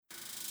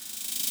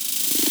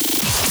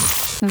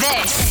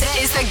This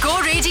is the Go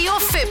Radio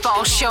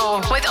Football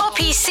Show with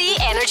OPC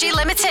Energy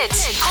Limited.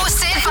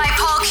 Hosted by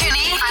Paul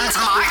Cooney and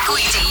Mark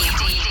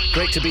Guidi.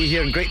 Great to be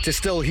here and great to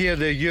still hear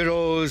the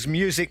Euros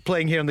music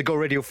playing here on the Go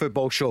Radio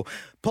Football Show.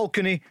 Paul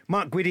Cooney,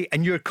 Mark Guidi,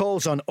 and your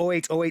calls on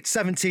 0808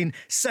 17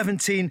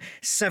 17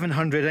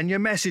 700 and your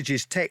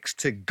messages text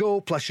to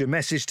go plus your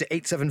message to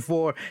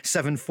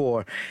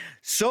 87474.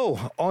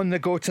 So on the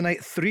go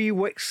tonight, 3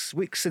 weeks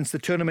since the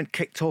tournament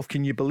kicked off.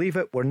 Can you believe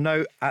it? We're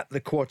now at the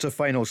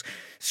quarterfinals.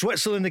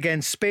 Switzerland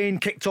against Spain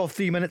kicked off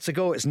 3 minutes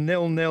ago. It's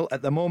 0-0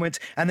 at the moment.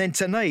 And then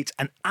tonight,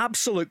 an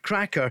absolute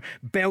cracker,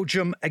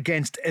 Belgium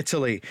against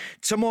Italy.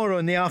 Tomorrow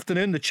in the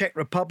afternoon, the Czech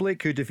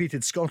Republic, who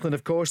defeated Scotland,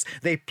 of course,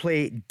 they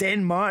play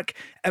Denmark.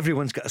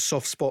 Everyone's got a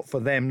soft spot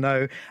for them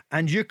now.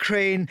 And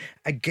Ukraine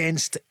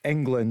against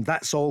England.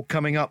 That's all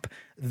coming up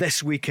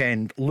this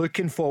weekend.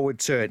 Looking forward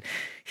to it.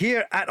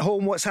 Here at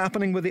home, what's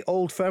happening with the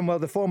old firm? Well,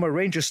 the former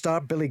Rangers star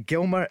Billy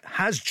Gilmour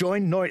has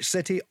joined Norwich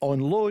City on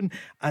loan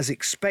as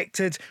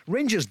expected.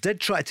 Rangers did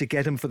try to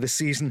get him for the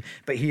season,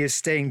 but he is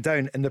staying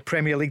down in the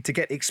Premier League to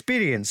get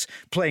experience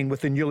playing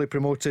with the newly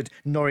promoted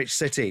Norwich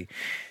City.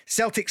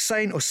 Celtic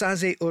sign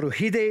Osaze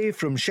Orohide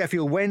from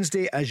Sheffield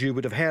Wednesday, as you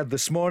would have heard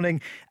this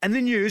morning. And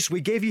the news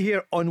we gave you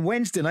here on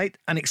Wednesday night,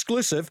 an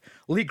exclusive,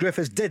 Lee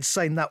Griffiths did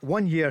sign that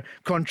 1-year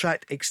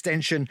contract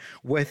extension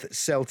with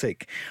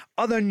Celtic.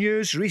 Other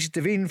news, Rhys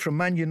Devine from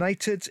Man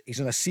United.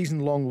 He's on a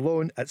season-long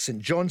loan at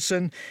St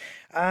Johnstone.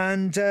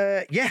 And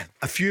a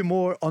few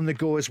more on the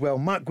go as well.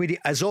 Mark Guidi,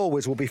 as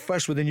always, will be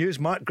first with the news.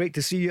 Mark, great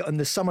to see you on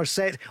the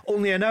Somerset.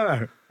 Only an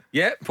hour.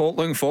 Yeah, Paul,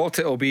 looking forward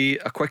to it. It'll be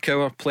a quick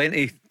hour,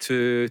 plenty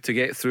to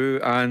get through.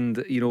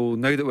 And, you know,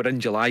 now that we're in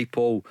July,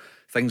 Paul,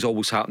 things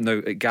always happen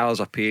now. It gathers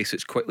a pace.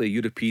 It's quickly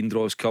European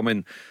draws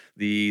coming.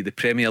 The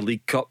Premier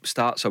League Cup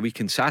starts a week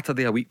on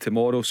Saturday, a week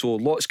tomorrow. So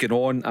lots going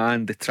on,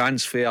 and the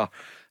transfer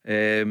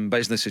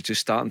business is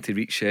just starting to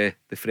reach the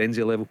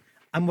frenzy level.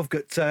 And we've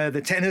got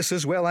the tennis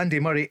as well. Andy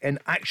Murray in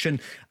action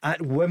at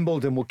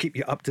Wimbledon. We'll keep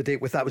you up to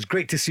date with that. It was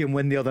great to see him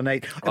win the other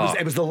night.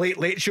 It was the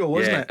late show,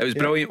 wasn't it? It was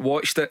brilliant.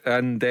 Watched it,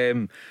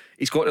 and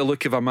he's got the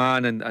look of a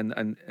man,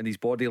 and his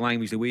body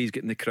language, the way he's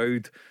getting the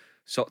crowd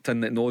sucked in,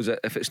 that knows that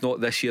if it's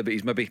not this year, but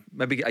he's maybe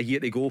got a year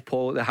to go,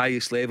 Paul, at the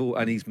highest level,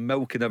 and he's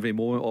milking every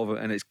moment of it,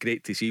 and it's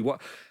great to see. What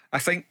I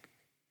think,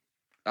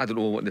 I don't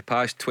know, what in the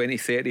past 20,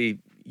 30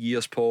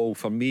 years, Paul,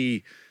 for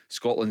me,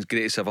 Scotland's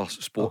greatest ever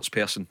sports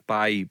person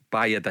by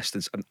a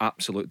distance, an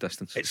absolute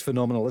distance. It's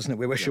phenomenal, isn't it?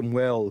 We wish him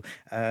well.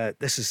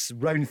 This is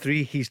round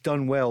 3. He's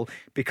done well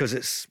because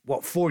it's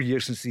 4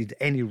 years since he had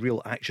any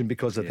real action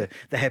because of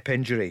the hip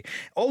injury.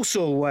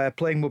 Also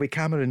playing will be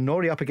Cameron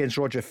Norrie up against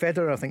Roger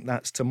Federer. I think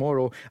that's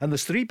tomorrow. And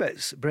there's 3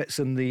 Brits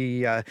in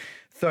the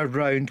third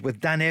round with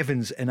Dan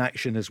Evans in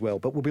action as well.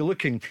 But we'll be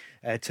looking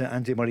to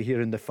Andy Murray here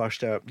in the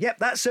first hour. Yep,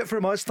 that's it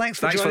from us. Thanks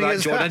for joining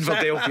us. John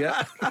Inverdale.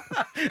 Yeah.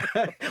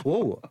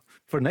 Whoa.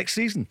 For next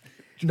season.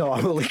 No,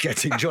 I'm only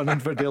kidding. John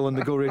Inverdale on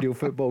the Go Radio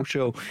Football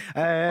Show.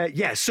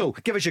 So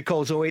give us your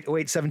calls.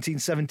 0808 17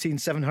 17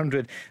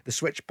 700. The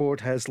switchboard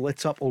has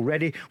lit up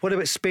already. What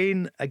about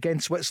Spain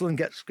against Switzerland?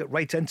 Get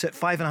right into it.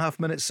 5.5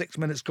 minutes, 6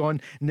 minutes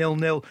gone,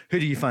 0-0. Who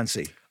do you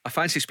fancy? I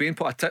fancy Spain.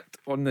 But I tipped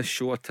on the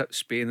show, I tipped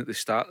Spain at the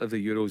start of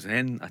the Euros, and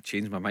then I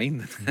changed my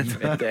mind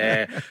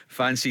and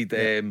fancied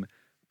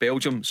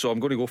Belgium. So I'm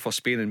going to go for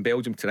Spain and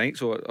Belgium tonight.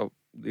 So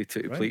they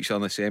play each other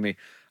in the semi,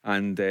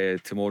 and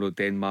tomorrow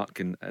Denmark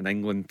and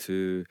England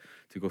to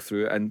go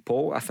through it. And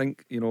Paul, I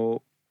think, you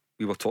know,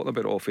 we were talking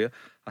about it off air,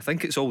 I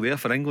think it's all there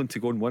for England to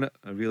go and win it.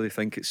 I really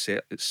think it's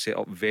set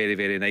up very,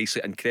 very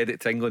nicely, and credit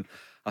to England.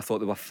 I thought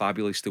they were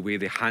fabulous the way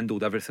they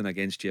handled everything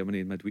against Germany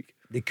in midweek.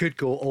 They could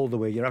go all the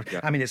way.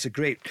 I mean, it's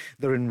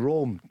they're in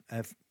Rome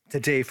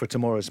today for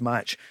tomorrow's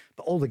match,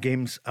 but all the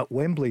games at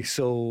Wembley,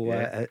 so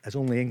as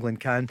only England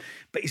can.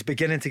 But he's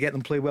beginning to get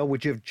them play well.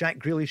 Would you have Jack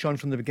Grealish on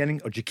from the beginning,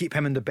 or do you keep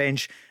him in the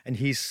bench and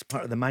he's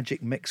part of the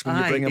magic mix when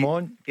you bring him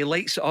on? He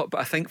lights it up,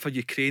 but I think for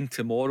Ukraine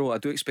tomorrow, I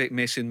do expect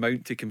Mason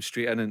Mount to come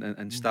straight in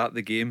and start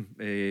the game.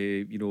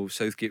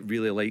 Southgate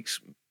really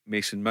likes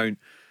Mason Mount,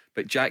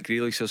 but Jack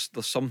Grealish,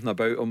 there's something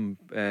about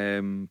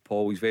him,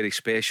 Paul. He's very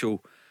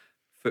special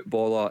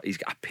footballer. He's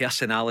got a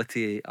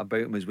personality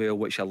about him as well,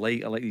 which I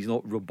like. He's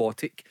not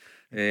robotic,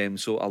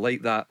 so I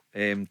like that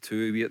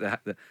too. We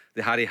got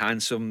the Harry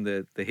Handsome,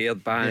 the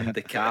hairband,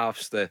 the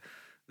calves, the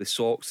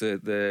socks,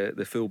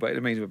 the full bit. It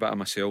reminds me a bit of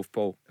myself,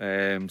 Paul.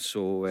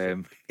 So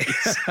I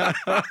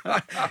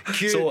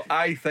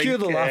think cue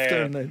the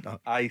laughter.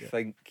 I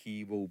think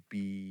he will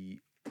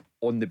be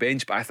on the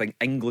bench, but I think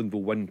England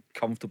will win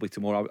comfortably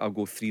tomorrow. I'll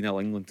go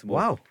 3-0 England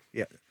tomorrow. Wow,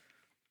 yeah.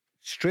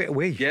 Straight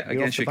away,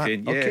 against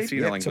Ukraine. Okay, 3-0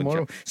 England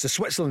tomorrow. So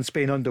Switzerland,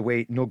 Spain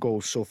underway, no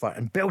goals so far,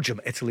 and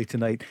Belgium, Italy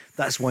tonight.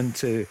 That's one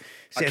to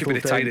settle that could be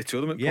the down. tie of the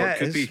tournament. Yeah,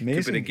 could be the game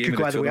of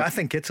the tournament. I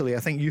think Italy. I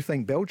think you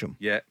think Belgium.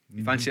 Yeah,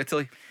 you fancy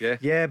Italy?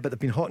 Yeah, but they've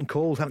been hot and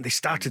cold, haven't they?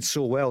 Started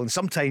so well, and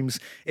sometimes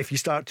if you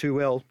start too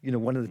well, you know,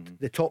 one of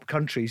the top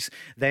countries,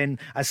 then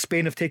as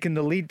Spain have taken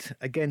the lead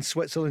against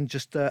Switzerland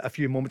just a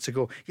few moments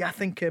ago, I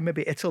think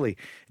maybe Italy.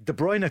 De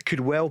Bruyne could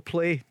well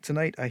play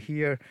tonight, I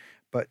hear,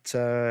 but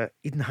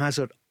Eden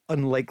Hazard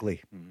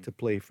unlikely to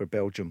play for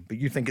Belgium, but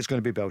you think it's going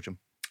to be Belgium?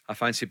 I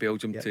fancy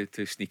Belgium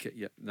to sneak it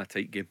in a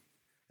tight game.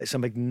 It's a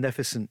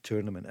magnificent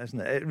tournament, isn't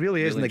it? It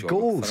really is. And the enjoyable,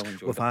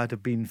 goals we've had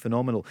have been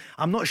phenomenal.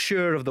 I'm not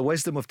sure of the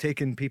wisdom of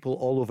taking people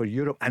all over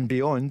Europe and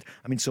beyond.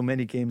 I mean, so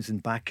many games in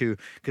Baku,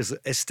 because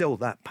it's still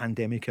that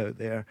pandemic out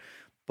there.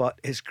 But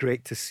it's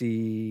great to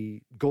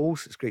see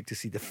goals. It's great to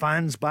see the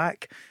fans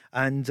back.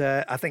 And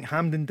I think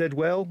Hampden did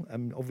well.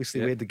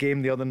 Obviously, we had the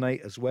game the other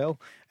night as well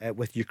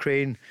with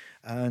Ukraine.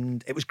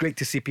 And it was great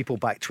to see people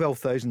back,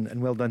 12,000,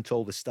 and well done to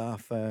all the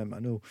staff. I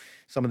know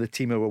some of the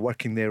team who were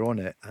working there on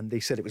it, and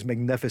they said it was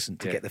magnificent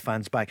to get the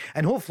fans back.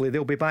 And hopefully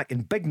they'll be back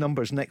in big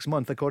numbers next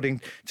month,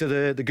 according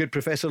to the good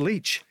Professor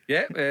Leach.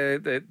 Yeah,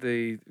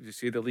 you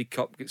see the League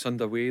Cup gets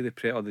underway,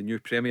 or the new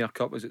Premier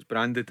Cup as it's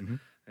branded.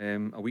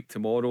 A week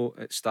tomorrow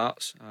it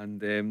starts, and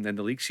then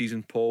the league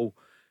season, Paul,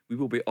 we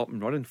will be up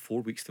and running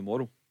 4 weeks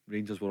tomorrow.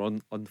 Rangers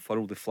will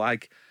unfurl the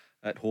flag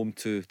at home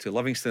to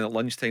Livingston at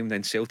lunchtime,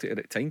 then Celtic are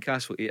at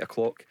Tynecastle 8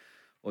 o'clock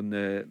on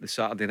the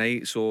Saturday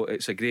night. So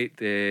it's a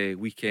great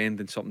weekend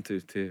and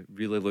something to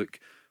really look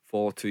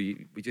forward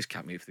to. We just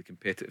can't wait for the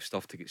competitive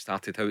stuff to get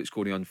started, how it's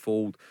going to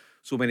unfold.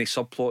 So many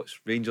subplots.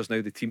 Rangers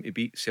now the team to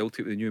beat,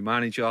 Celtic with a new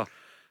manager,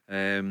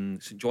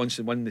 St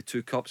Johnstone winning the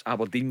 2 cups,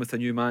 Aberdeen with a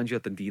new manager,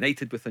 Dundee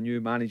United with a new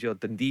manager,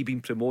 Dundee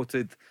being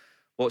promoted.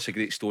 Lots of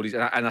great stories,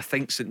 and I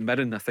think St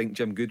Mirren, I think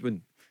Jim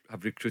Goodwin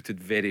have recruited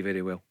very,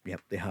 very well.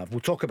 Yep, they have. We'll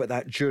talk about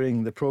that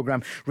during the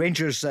programme.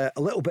 Rangers, a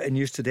little bit of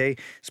news today.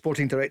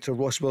 Sporting director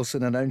Ross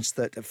Wilson announced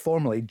that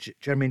formally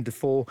Jermaine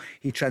Defoe,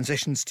 he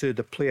transitions to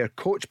the player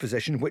coach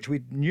position, which we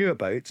knew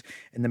about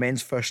in the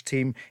men's first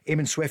team.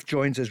 Eamon Swift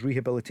joins as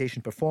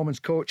rehabilitation performance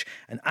coach,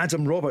 and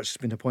Adam Roberts has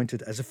been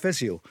appointed as a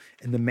physio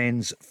in the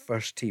men's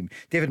first team.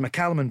 David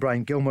McCallum and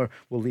Brian Gilmer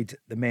will lead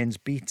the men's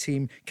B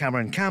team,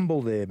 Cameron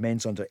Campbell the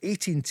men's under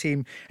 18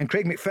 team, and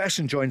Craig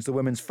McPherson joins the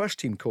women's first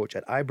team coach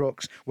at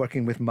Ibrox,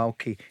 working with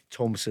Malky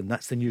Thompson.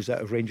 That's the news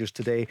out of Rangers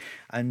today.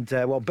 And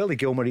Billy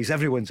Gilmer, he's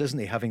everyone's, isn't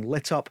he? Having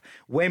lit up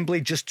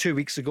Wembley just 2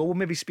 weeks ago. We'll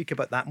maybe speak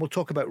about that, and we'll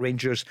talk about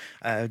Rangers.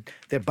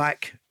 They're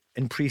back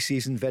in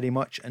pre-season very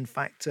much. In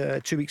fact,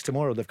 2 weeks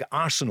tomorrow they've got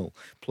Arsenal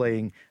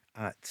playing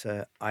at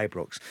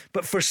Ibrox.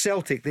 But for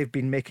Celtic, they've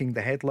been making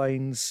the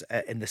headlines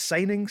in the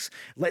signings.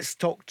 Let's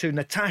talk to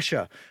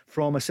Natasha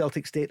from a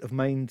Celtic State of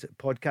Mind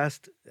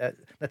podcast.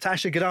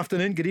 Natasha, good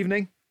afternoon, good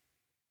evening.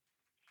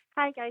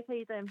 Hi guys, how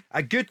you doing?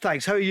 Good,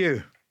 thanks. How are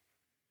you?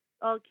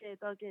 All good,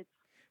 all good.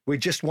 We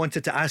just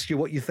wanted to ask you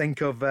what you think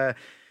of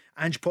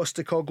Ange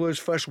Postecoglou's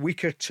first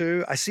week or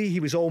two. I see he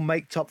was all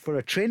mic'd up for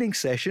a training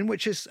session,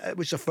 which is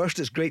the first.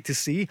 It's great to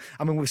see.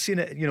 I mean, we've seen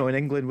it, in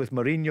England with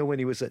Mourinho when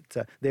he was at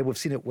there. We've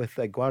seen it with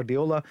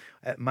Guardiola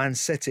at Man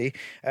City.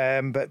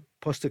 But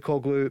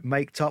Postecoglou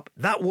mic'd up.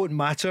 That won't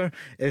matter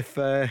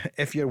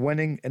if you're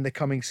winning in the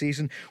coming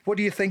season. What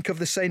do you think of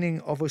the signing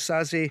of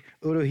Osaze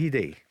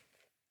Urohide?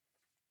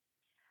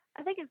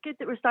 I think it's good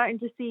that we're starting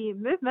to see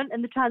movement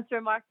in the transfer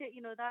market.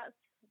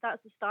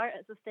 That's a start.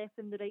 It's a step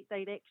in the right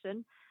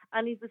direction.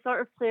 And he's the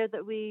sort of player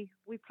that we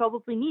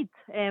probably need.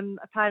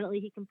 Apparently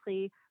he can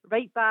play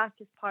right back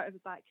as part of a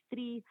back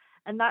three.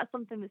 And that's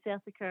something that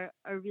Celtic are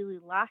really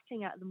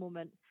lacking at the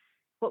moment.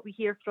 What we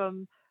hear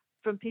from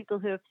people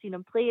who have seen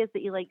him play is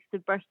that he likes to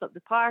burst up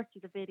the park.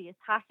 He's a very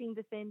attacking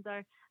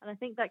defender. And I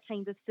think that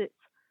kind of suits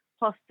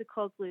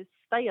Postecoglou's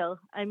style.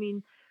 I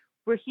mean,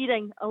 we're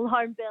hearing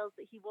alarm bells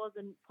that he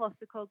wasn't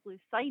Postecoglou's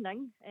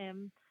signing,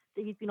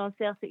 that he's been on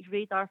Celtic's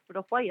radar for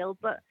a while.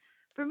 But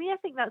for me, I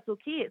think that's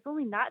okay. It's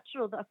only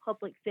natural that a club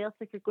like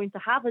Celtic are going to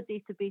have a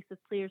database of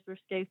players we're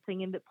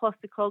scouting, and that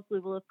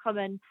Postecoglou will have come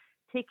in,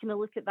 taken a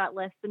look at that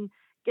list and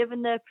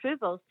given the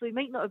approval. So he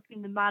might not have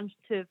been the man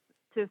to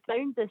have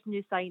found this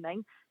new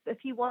signing, but if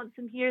he wants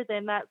him here,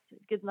 then that's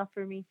good enough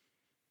for me.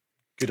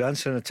 Good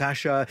answer,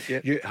 Natasha.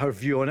 Her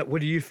view on it.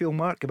 What do you feel,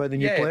 Mark, about the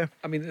new player?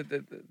 I mean,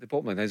 the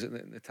bottom line is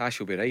that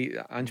Natasha will be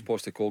right. Ange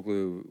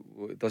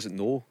Postecoglou doesn't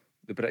know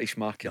the British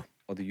market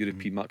or the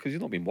European market because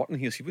he's not been working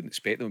here, so you wouldn't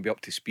expect them to be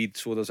up to speed.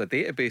 So there's a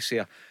database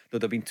there.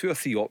 There'd have been 2 or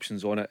 3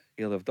 options on it.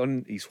 He'll have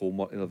done his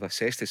homework, he'll have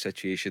assessed the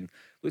situation,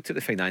 looked at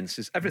the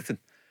finances, everything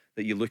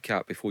that you look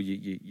at before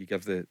you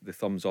give the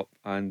thumbs up,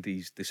 and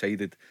he's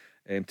decided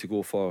to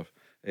go for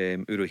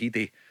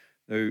Urohide.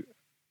 Now,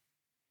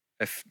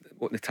 if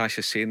what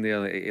Natasha's saying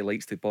there, he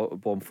likes to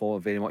bomb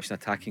forward very much an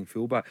attacking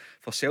fullback.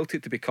 For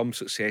Celtic to become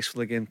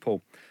successful again,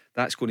 Paul,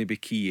 that's going to be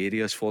key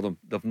areas for them.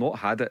 They've not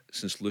had it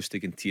since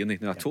Lustig and Tierney.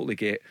 Now, I totally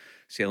get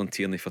selling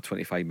Tierney for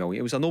 25 million.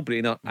 It was a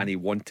no-brainer, and he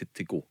wanted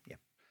to go.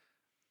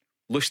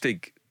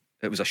 Lustig,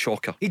 it was a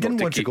shocker. He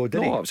didn't want to go,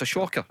 did he? No, it was a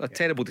shocker. A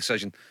terrible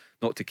decision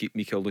not to keep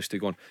Mikael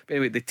Lustig on. But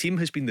anyway, the team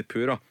has been the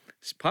poorer.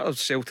 It's part of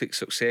Celtic's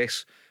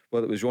success,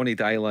 whether it was Ronnie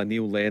Dyla,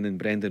 Neil Lennon,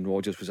 Brendan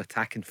Rodgers, was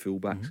attacking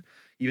fullbacks.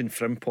 Even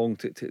Frimpong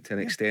to an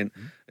extent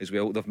as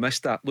well. They've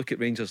missed that. Look at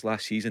Rangers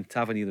last season.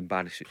 Tavernier and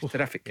Barisic,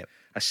 terrific.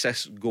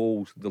 Assists,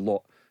 goals, the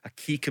lot. A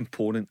key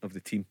component of the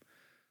team.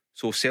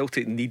 So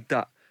Celtic need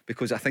that,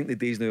 because I think the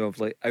days now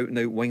of like out and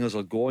out wingers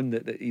are gone.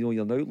 That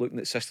you're now looking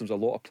at systems a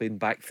lot of playing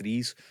back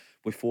threes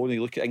before. And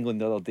you look at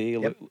England the other day,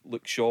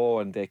 Luke Shaw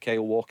and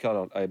Kyle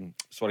Walker,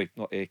 sorry,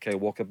 not Kyle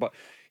Walker, but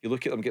you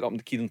look at them getting up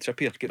and Kieran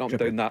Trippier getting up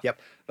and down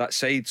that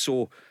side.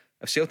 So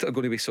if Celtic are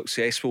going to be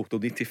successful, they'll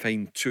need to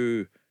find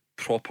two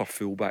proper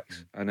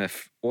fullbacks. And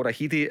if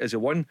Guidi is a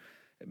one,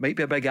 it might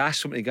be a big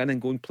ask for him to go in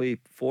and go and play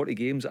 40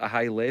 games at a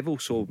high level.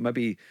 So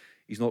maybe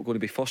he's not going to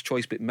be first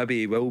choice, but maybe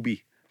he will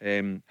be.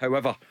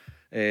 However,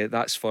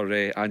 that's for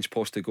Ange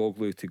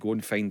Postecoglou to go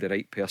and find the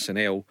right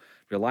personnel,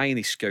 rely on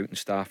his scouting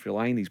staff,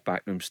 rely on his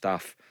backroom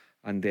staff,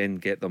 and then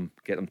get them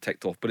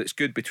ticked off. But it's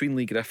good between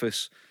Lee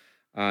Griffiths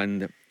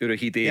and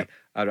Urhoghide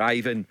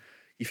arriving.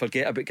 You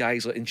forget about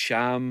guys like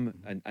Nsham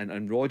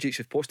and Rogic.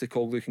 If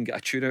Postecoglou can get a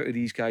tune out of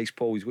these guys,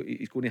 Paul, he's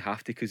going to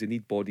have to, because they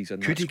need bodies in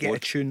that squad. Could he get a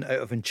tune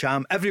out of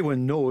Nsham?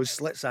 Everyone knows.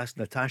 Let's ask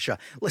Natasha.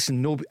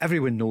 Listen,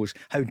 everyone knows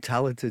how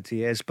talented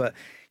he is, but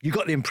you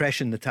got the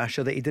impression,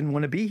 Natasha, that he didn't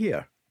want to be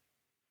here.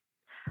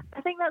 I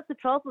think that's the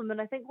problem,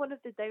 and I think one of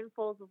the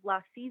downfalls of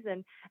last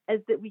season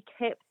is that we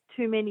kept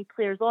too many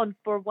players on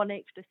for one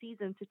extra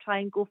season to try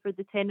and go for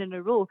the 10 in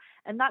a row,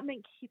 and that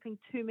meant keeping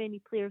too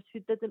many players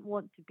who didn't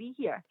want to be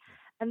here,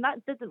 and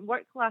that didn't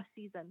work last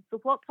season. So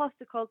what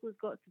Postecoglou's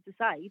got to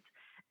decide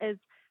is,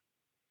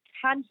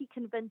 can he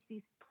convince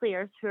these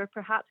players who are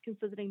perhaps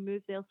considering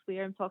moves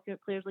elsewhere? I'm talking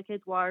about players like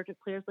Edouard, or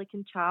players like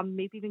Ncham,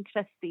 maybe even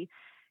Christie.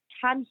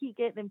 Can he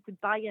get them to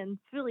buy in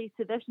fully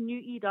to this new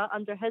era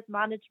under his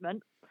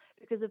management?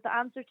 Because if the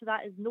answer to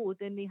that is no,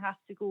 then they have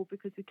to go,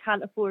 because we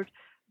can't afford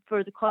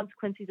for the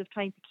consequences of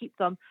trying to keep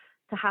them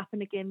to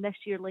happen again this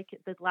year like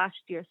it did last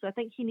year. So I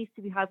think he needs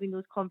to be having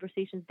those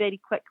conversations very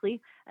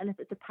quickly, and if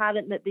it's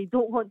apparent that they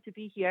don't want to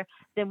be here,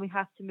 then we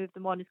have to move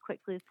them on as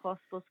quickly as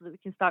possible so that we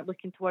can start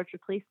looking towards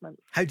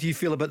replacements. How do you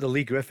feel about the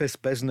Lee Griffiths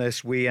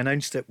business? We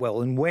announced it,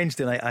 on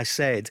Wednesday night. I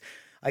said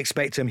I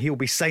expect he'll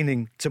be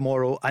signing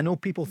tomorrow. I know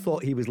people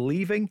thought he was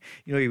leaving.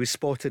 He was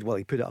spotted,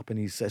 he put it up in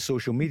his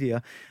social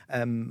media,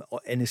 in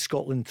his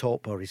Scotland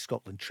top or his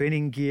Scotland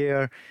training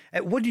gear.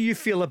 What do you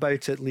feel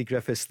about it, Lee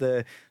Griffiths,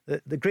 the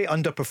great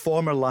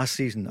underperformer last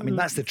season? I mean,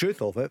 that's the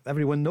truth of it.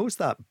 Everyone knows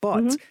that.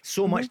 But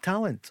so much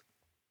talent.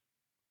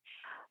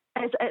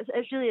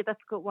 It's really a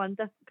difficult one.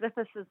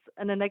 Griffiths is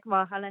an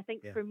enigma, and I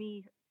think for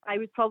me, I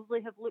would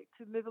probably have looked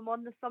to move him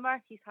on this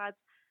summer. He's had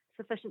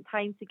sufficient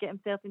time to get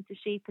himself into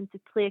shape and to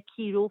play a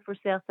key role for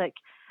Celtic,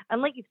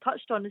 and like you've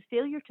touched on, his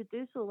failure to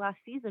do so last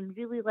season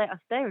really let us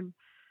down.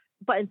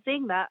 But in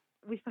saying that,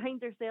 we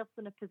find ourselves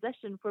in a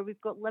position where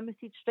we've got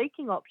limited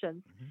striking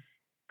options.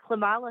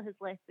 Klimala has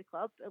left the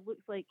club. It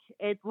looks like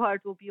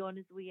Edouard will be on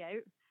his way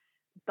out.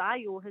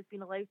 Bayo has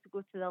been allowed to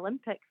go to the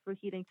Olympics, we're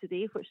hearing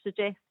today, which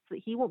suggests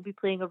that he won't be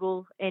playing a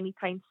role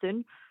anytime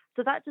soon.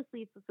 So that just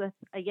leaves us with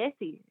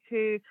Ayeti,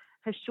 who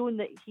has shown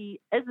that he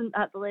isn't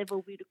at the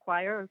level we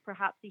require, or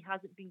perhaps he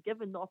hasn't been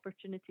given the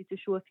opportunity to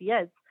show if he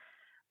is.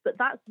 But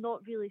that's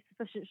not really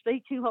sufficient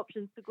striking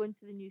options to go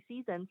into the new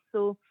season.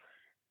 So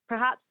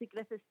perhaps the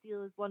Griffiths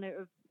deal is one out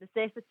of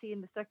necessity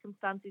in the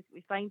circumstances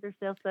we find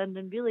ourselves in,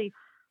 and really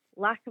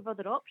lack of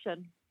other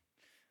option.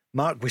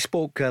 Mark, we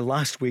spoke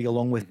last week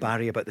along with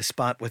Barry about the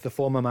spat with the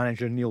former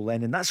manager Neil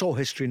Lennon. That's all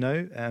history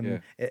now.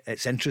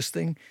 It's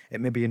interesting.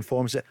 It maybe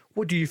informs it.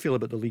 What do you feel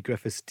about the Lee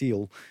Griffiths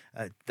deal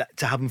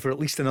to have him for at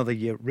least another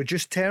year?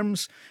 Reduced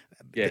terms?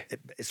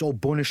 It's all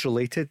bonus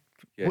related.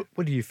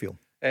 What do you feel?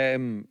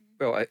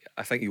 Well,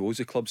 I think he owes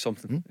the club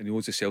something, and he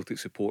owes the Celtic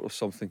supporters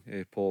something,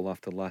 Paul,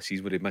 after last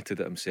season where he admitted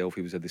it himself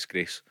he was a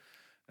disgrace.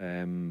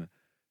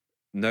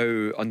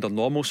 Now, under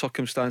normal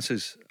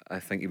circumstances, I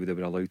think he would have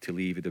been allowed to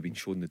leave, he'd have been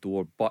shown the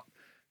door. But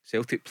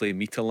Celtic play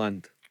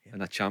Midtjylland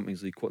in a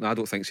Champions League. Now, I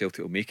don't think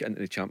Celtic will make it into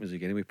the Champions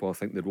League anyway, Paul. I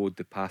think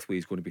the pathway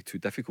is going to be too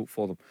difficult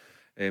for them.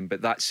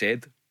 But that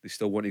said, they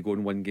still want to go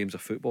and win games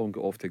of football and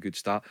get off to a good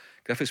start.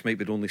 Griffiths might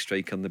be the only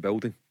striker in the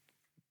building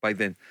by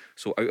then,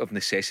 so out of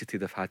necessity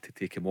they've had to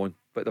take him on.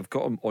 But they've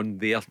got him on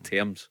their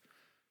terms,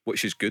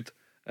 which is good.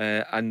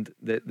 And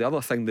the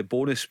other thing, the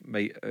bonus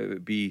might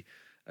be,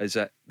 is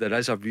that there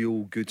is a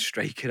real good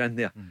striker in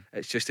there.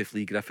 It's just if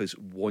Lee Griffiths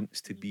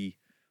wants to be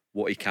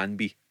what he can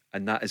be,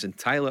 and that is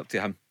entirely up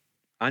to him.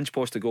 Ange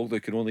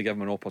Postecoglou can only give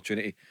him an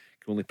opportunity,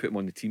 can only put him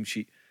on the team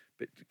sheet,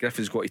 but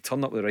Griffiths got to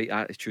turn up the right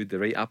attitude, the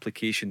right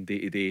application day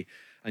to day,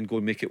 and go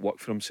and make it work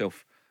for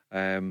himself.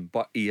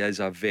 But he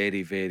is a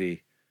very,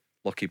 very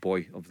lucky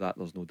boy of that,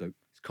 there's no doubt.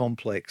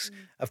 Complex.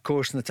 Of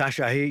course,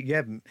 Natasha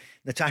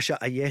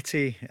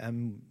Ayeti,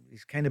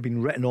 he's kind of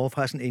been written off,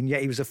 hasn't he? And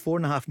yet he was a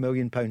 £4.5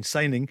 million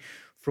signing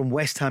from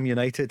West Ham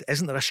United.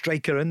 Isn't there a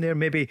striker in there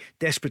maybe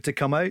desperate to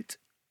come out?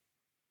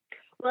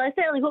 Well, I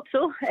certainly hope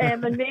so,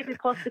 and maybe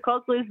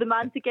Postecoglou is the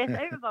man to get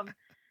out of him.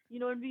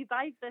 And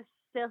revive this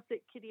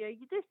Celtic career.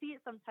 You do see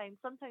it sometimes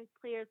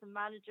players and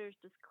managers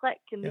just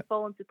click and they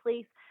fall into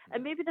place,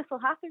 and maybe this will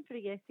happen for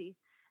Ayeti.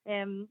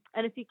 And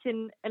if he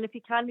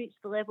can reach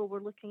the level we're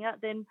looking at,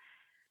 then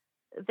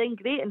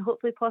great, and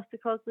hopefully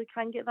Postecoglou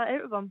can get that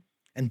out of him.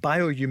 And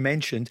Bayo, you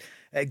mentioned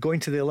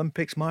going to the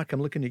Olympics. Mark,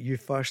 I'm looking at you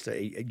first.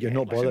 You're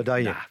not bothered, are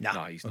you?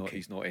 No, he's not.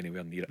 He's not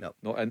anywhere near it.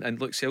 No. And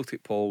look,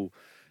 Celtic, Paul,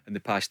 in the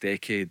past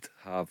decade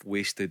have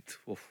wasted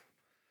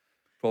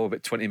probably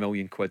about 20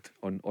 million quid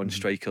on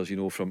strikers, you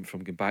know, from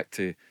going back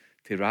to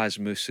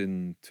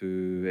Rasmussen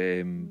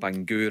to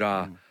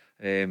Bangura,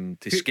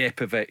 to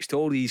Skepovic, to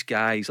all these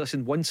guys.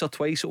 Listen, once or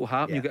twice it will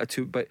happen. You got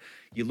to, but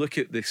you look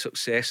at the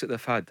success that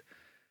they've had.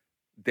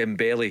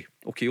 Dembele,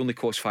 okay, only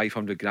cost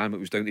 500 grand. It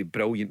was down to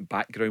brilliant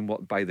background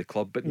work by the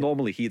club, but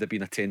normally he'd have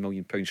been a 10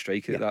 million pound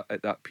striker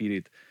at that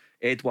period.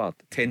 Edward,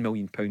 10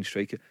 million pound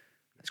striker.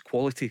 It's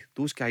quality.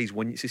 Those guys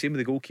win. It's the same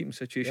with the goalkeeping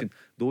situation.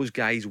 Those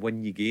guys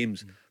win you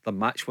games. They're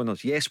match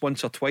winners. Yes,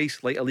 once or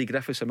twice, like a Lee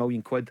Griffiths, £1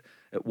 million,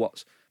 it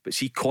works. But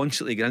see,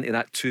 constantly get into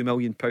that £2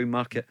 million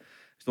market,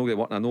 it's not going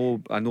to work.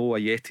 I know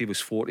Ayeti was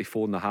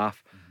 44 and a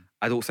half.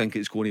 I don't think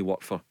it's going to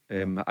work for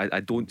I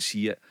don't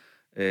see it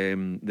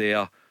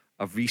there.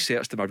 I've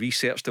researched him. I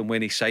researched him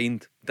when he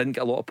signed. Didn't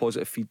get a lot of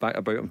positive feedback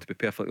about him, to be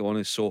perfectly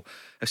honest. So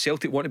if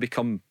Celtic want to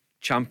become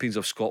champions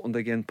of Scotland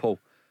again, Paul,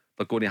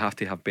 they're going to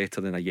have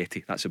better than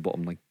Ayeti. That's the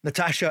bottom line.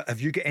 Natasha,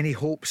 have you got any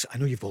hopes? I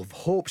know you've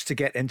hopes to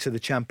get into the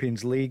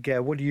Champions League.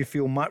 What do you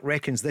feel? Mark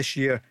reckons this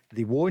year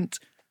they won't.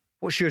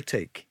 What's your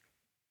take?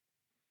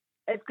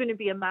 It's going to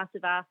be a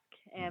massive ask.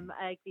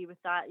 I agree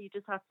with that. You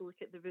just have to look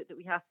at the route that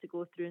we have to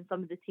go through and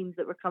some of the teams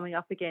that we're coming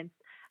up against.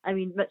 I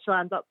mean,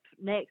 Midtjylland up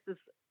next is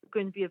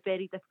going to be a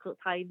very difficult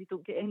time. They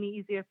don't get any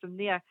easier from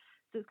there.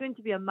 So it's going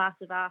to be a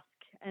massive ask.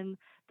 And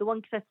the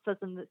one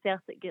criticism that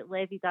Celtic get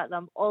levied at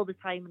them all the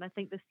time, and I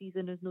think this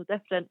season is no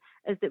different,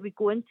 is that we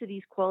go into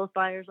these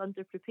qualifiers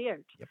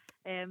underprepared.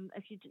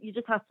 If you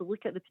just have to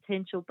look at the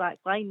potential back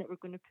line that we're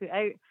going to put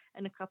out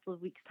in a couple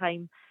of weeks'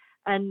 time,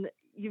 and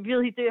you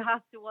really do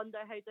have to wonder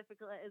how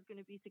difficult it is going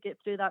to be to get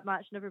through that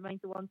match, never mind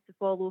the ones to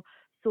follow.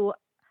 So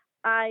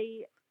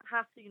I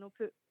have to,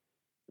 put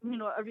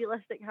a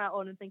realistic hat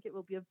on and think it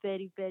will be a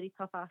very, very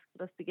tough ask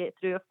for us to get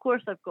through. Of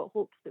course, I've got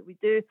hopes that we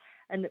do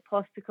and that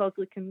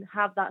Postecoglou can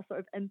have that sort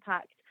of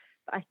impact,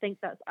 but I think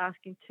that's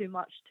asking too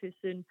much too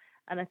soon,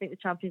 and I think the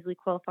Champions League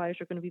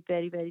qualifiers are going to be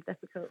very, very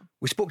difficult.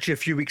 We spoke to you a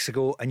few weeks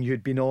ago and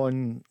you'd been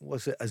on,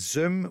 was it a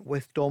Zoom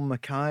with Dom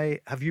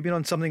Mackay? Have you been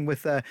on something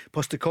with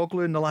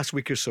Postecoglou in the last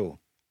week or so?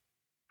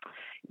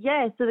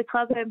 Yeah, so the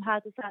club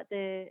had us at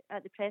the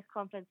press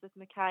conference with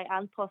Mackay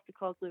and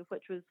Postecoglou,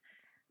 which was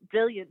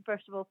brilliant.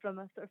 First of all, from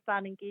a sort of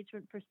fan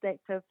engagement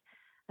perspective,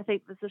 I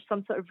think there's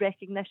some sort of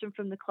recognition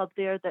from the club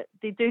there that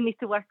they do need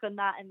to work on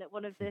that, and that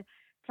one of the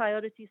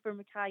priorities for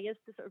Mackay is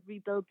to sort of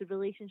rebuild the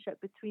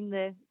relationship between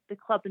the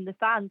club and the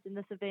fans, and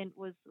this event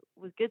was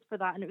good for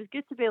that. And it was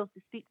good to be able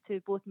to speak to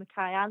both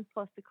Mackay and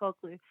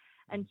Postecoglou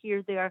and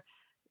hear their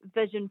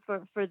vision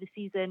for the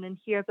season, and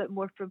hear a bit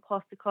more from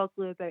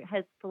Postecoglou about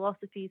his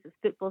philosophies, his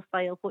football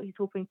style, what he's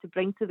hoping to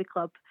bring to the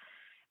club,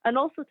 and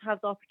also to have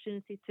the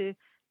opportunity to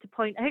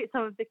point out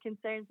some of the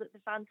concerns that the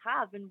fans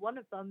have. And one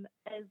of them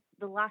is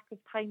the lack of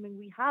timing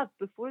we have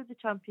before the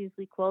Champions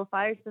League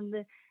qualifiers and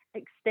the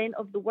extent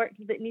of the work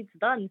that needs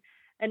done.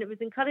 And it was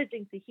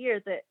encouraging to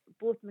hear that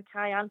both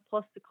Mackay and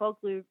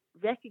Postecoglou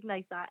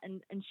recognise that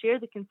and share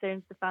the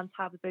concerns the fans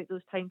have about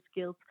those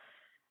timescales.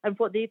 And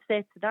what they've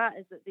said to that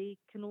is that they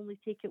can only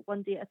take it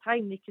one day at a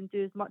time. They can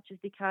do as much as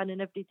they can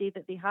in every day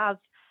that they have,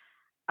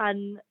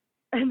 and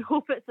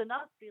hope it's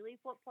enough, really.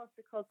 What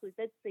Postecoglou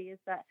did say is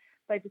that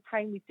by the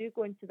time we do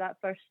go into that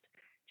first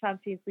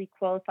Champions League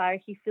qualifier,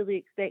 he fully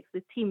expects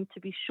the team to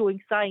be showing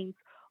signs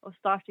of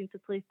starting to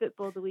play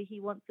football the way he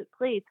wants it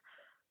played.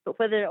 But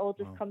whether it all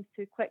just comes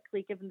too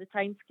quickly, given the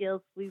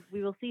timescales, we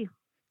will see.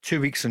 2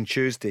 weeks on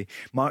Tuesday.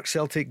 Mark,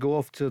 Celtic go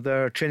off to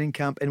their training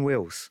camp in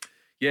Wales.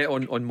 Yeah,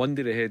 on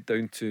Monday they head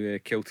down to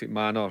Celtic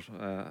Manor.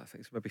 I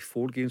think it's maybe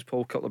 4 games,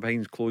 Paul. A couple of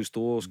behind closed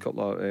doors, a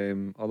couple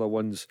of other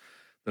ones.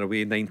 They're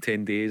away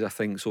 9-10 days, I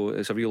think. So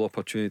it's a real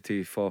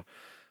opportunity for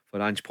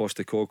Ange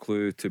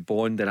Postecoglou to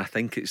bond, and I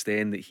think it's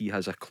then that he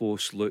has a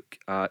close look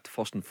at,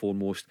 first and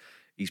foremost,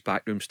 his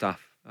backroom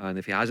staff. And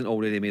if he hasn't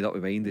already made up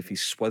his mind, if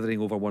he's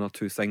swithering over one or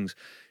two things,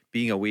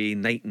 being away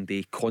night and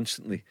day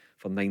constantly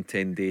for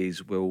 9-10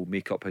 days will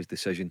make up his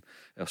decision.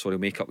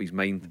 Make up his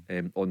mind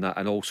on that.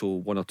 And also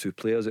one or two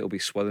players that he'll be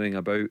swithering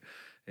about,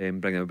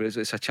 bringing. But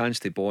it's a chance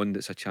to bond.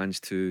 It's a chance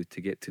to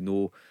get to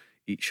know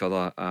each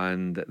other,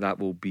 and that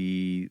will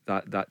be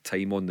that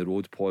time on the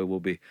road, Paul, will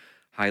be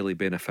highly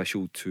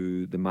beneficial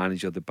to the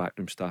manager, the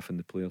backroom staff and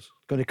the players.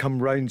 Going to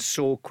come round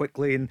so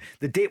quickly, and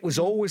the date was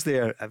always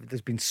there.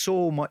 There's been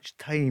so much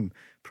time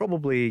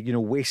probably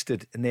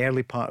wasted in the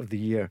early part of the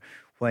year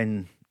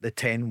when the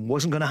 10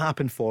 wasn't going to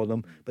happen for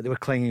them, but they were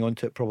clinging on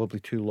to it probably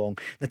too long.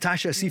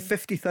 Natasha, I see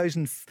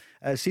 50,000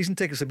 season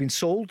tickets have been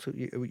sold.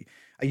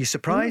 Are you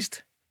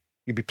surprised?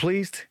 You'd be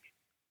pleased?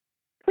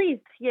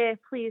 Pleased, yeah,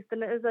 pleased.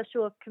 And it is a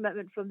show of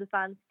commitment from the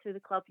fans to the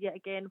club yet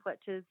again,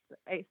 which is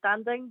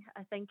outstanding.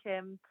 I think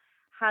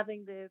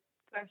having the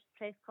first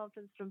press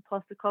conference from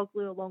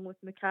Postecoglou along with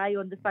Mackay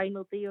on the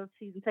final day of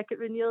season ticket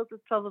renewals is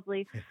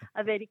probably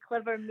a very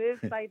clever move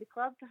by the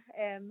club.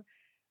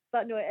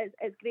 But no,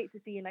 it's great to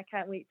see, and I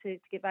can't wait to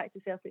get back to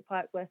Celtic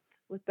Park with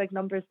big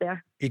numbers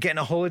there. You're getting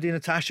a holiday,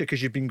 Natasha,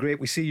 because you've been great.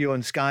 We see you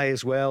on Sky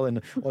as well,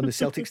 and on the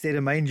Celtic State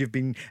of Mind you've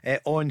been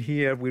on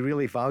here. We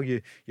really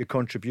value your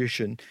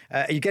contribution.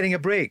 Are you getting a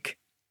break?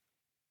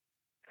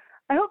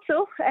 I hope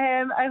so.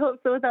 I hope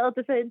so. That'll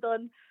depend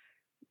on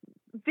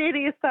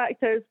various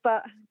factors,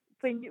 but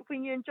when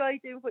you enjoy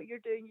doing what you're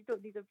doing, you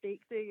don't need a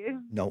break, do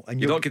you? No, and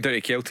you're not going down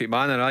to Celtic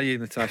Manor, are you,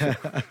 Natasha?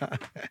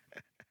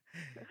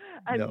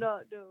 I'm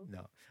not.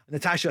 No,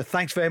 Natasha,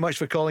 thanks very much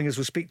for calling us.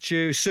 We'll speak to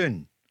you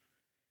soon.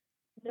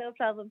 No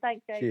problem.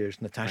 Thanks, guys.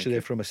 Cheers. Natasha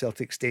there from a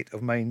Celtic State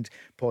of Mind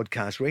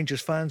podcast.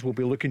 Rangers fans will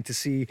be looking to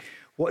see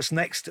what's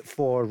next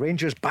for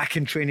Rangers, back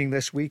in training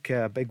this week.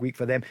 A big week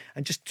for them.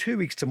 And just 2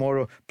 weeks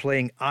tomorrow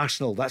playing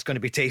Arsenal. That's going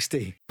to be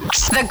tasty.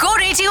 The Go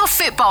Radio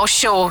Football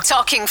Show.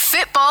 Talking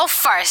football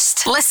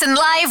first. Listen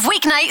live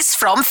weeknights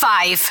from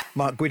 5.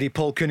 Mark Guidi,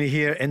 Paul Cooney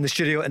here in the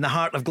studio in the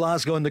heart of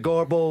Glasgow in the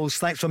Gorbals.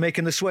 Thanks for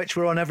making the switch.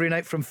 We're on every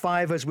night from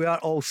 5 as we are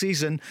all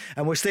season.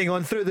 And we're staying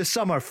on through the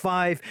summer,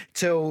 5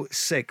 till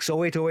 6.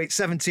 0808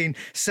 17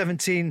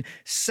 17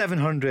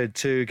 700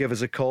 to give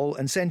us a call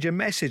and send your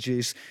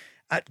messages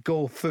at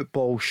Go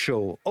Football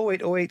Show.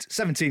 0808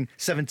 17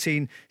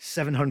 17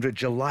 700.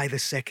 July the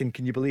 2nd.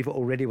 Can you believe it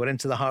already? We're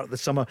into the heart of the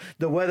summer.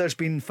 The weather's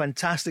been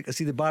fantastic. I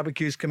see the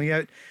barbecues coming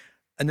out,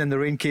 and then the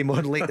rain came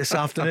on late this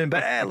afternoon.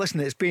 But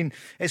listen, it's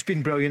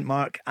been brilliant,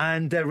 Mark.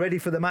 And ready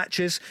for the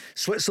matches.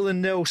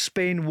 Switzerland 0,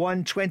 Spain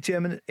 1,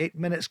 28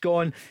 minutes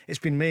gone. It's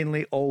been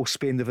mainly all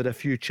Spain. They've had a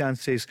few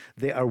chances.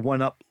 They are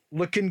 1 up.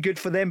 Looking good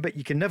for them, but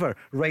you can never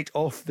write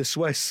off the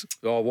Swiss.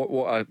 Oh,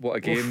 what a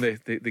game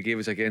they gave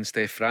us against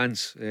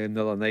France the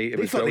other night.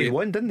 They thought they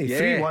won, didn't they?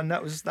 3-1.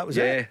 That was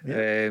it.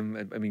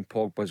 Yeah. I mean,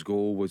 Pogba's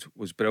goal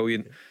was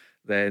brilliant.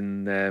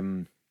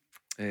 Then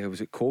was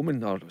it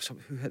Coleman or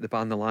something who hit the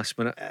bar in the last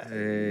minute? I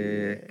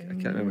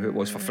can't remember who it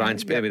was for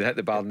France, but anyway, they hit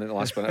the bar in the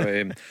last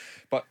minute.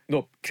 But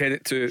no,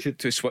 credit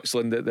to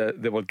Switzerland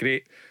that they were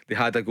great. They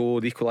had a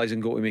goal, the equalising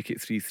goal to make it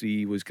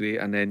 3-3 was great,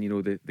 and then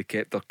they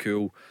kept their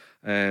cool.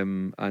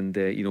 And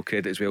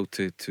credit as well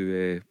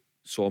to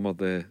Sommer,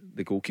 the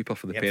goalkeeper,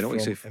 for the penalty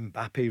save.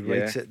 Mbappe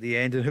right at the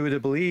end. And who would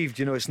have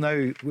believed? It's now,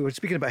 we were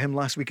speaking about him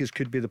last week as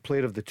could be the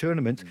player of the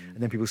tournament, and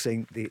then people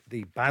saying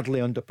they badly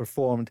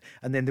underperformed,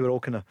 and then they were all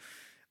kind of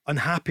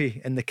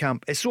unhappy in the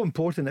camp. It's so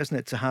important, isn't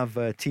it, to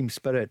have team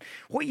spirit.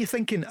 What are you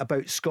thinking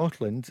about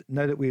Scotland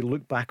now that we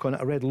look back on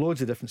it? I read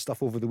loads of different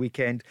stuff over the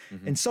weekend,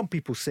 and some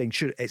people saying,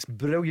 sure, it's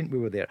brilliant we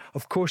were there.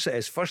 Of course it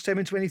is. First time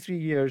in 23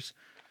 years.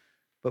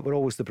 But we're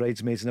always the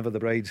bridesmaids, never the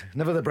bride,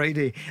 never the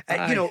bridey.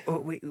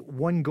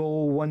 1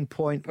 goal, 1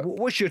 point.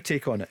 What's your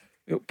take on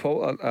it?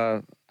 Paul,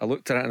 I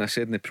looked at it and I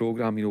said in the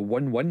programme,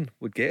 1-1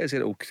 would get us.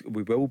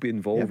 We will be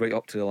involved right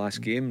up to the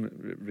last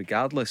game,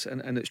 regardless.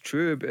 And it's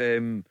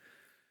true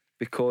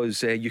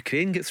because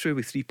Ukraine get through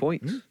with 3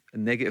 points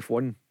and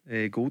 -1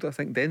 goal. I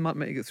think Denmark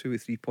might get through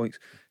with 3 points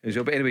as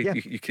well. But anyway,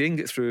 Ukraine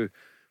get through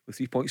with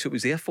 3 points. So it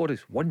was there for us.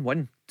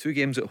 1-1, 2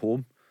 games at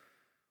home,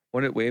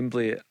 1 at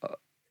Wembley.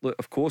 Look,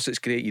 of course it's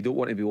great. You don't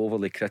want to be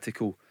overly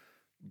critical,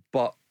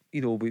 but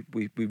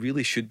we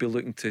really should be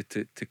looking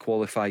to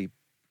qualify.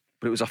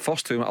 But it was our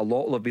first tournament. A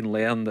lot will have been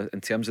learned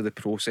in terms of the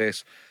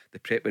process, the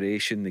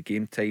preparation, the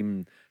game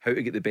time, how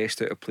to get the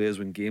best out of players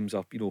when games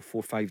are 4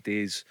 or 5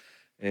 days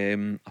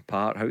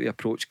apart, how to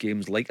approach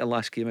games like the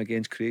last game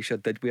against Croatia.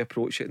 Did we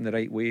approach it in the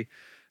right way,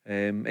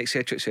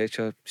 etc,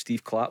 etc.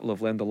 Steve Clark will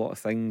have learned a lot of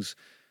things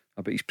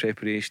about his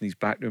preparation, his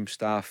backroom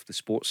staff, the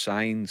sports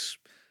science,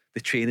 the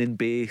training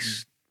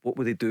base. What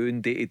were they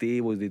doing day to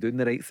day? Were they doing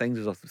the right things?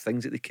 Is there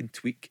things that they can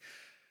tweak?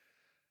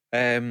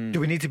 Do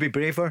we need to be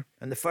braver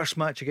in the first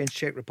match against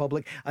Czech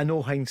Republic? I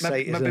know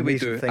hindsight is an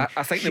amazing thing.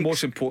 I think the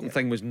most important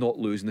thing was not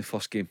losing the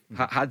first game.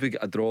 Had we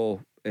got a draw,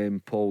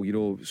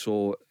 Paul,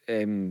 so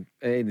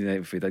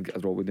if we did get a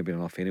draw, it wouldn't have been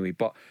enough anyway.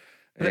 But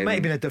it might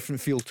have been a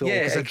different feel to all,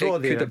 because a draw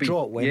there, a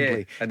draw at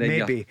Wembley,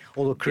 maybe.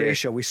 Although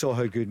Croatia, we saw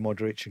how good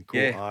Modric and Co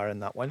are in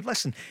that one.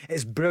 Listen,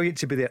 it's brilliant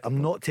to be there.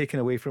 I'm not taking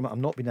away from it. I'm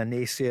not being a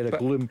naysayer, a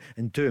gloom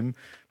and doom.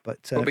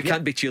 But we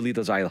can't be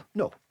cheerleaders either.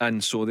 No.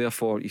 And so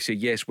therefore, you say,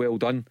 yes, well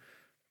done.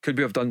 Could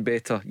we have done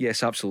better?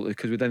 Yes, absolutely,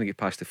 because we didn't get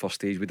past the first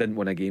stage. We didn't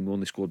win a game. We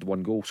only scored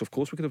 1 goal. So of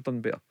course we could have done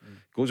better.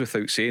 Goes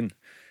without saying,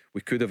 we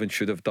could have and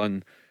should have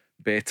done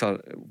better.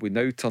 We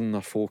now turn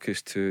our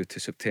focus to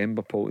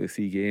September, Paul, to the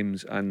 3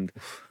 games. And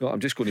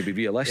I'm just going to be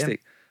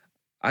realistic.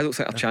 I don't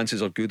think our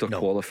chances are good of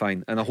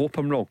qualifying, and I hope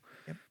I'm wrong.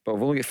 But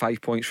we've only got 5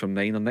 points from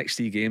 9. Our next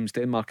 3 games: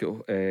 Denmark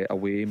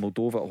away,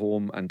 Moldova at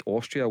home, and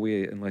Austria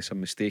away, unless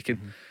I'm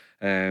mistaken.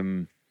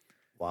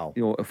 Wow.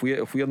 If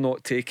we're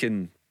not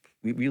taking,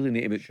 we really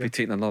need to be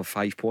taking another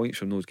 5 points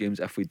from those games.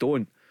 If we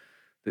don't,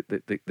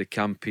 the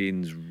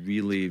campaign's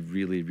really,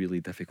 really, really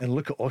difficult. And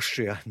look at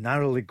Austria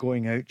narrowly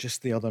going out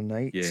just the other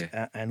night.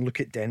 And look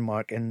at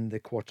Denmark in the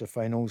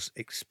quarterfinals,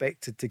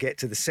 expected to get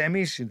to the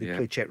semis. They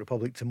play Czech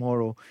Republic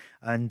tomorrow,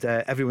 and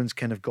everyone's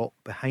kind of got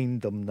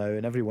behind them now,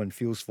 and everyone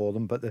feels for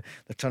them, but they're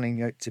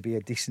turning out to be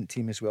a decent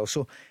team as well.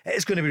 So it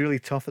is going to be really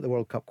tough at the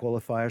World Cup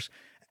qualifiers.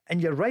 And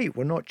you're right,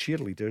 we're not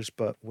cheerleaders,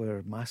 but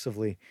we're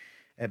massively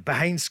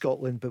behind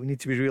Scotland, but we need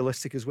to be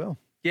realistic as well.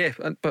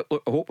 But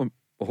look,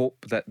 I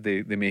hope that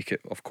they make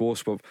it. Of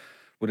course,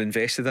 we're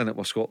invested in it.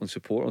 We're Scotland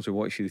supporters. We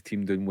want to see the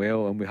team doing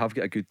well, and we have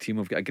got a good team.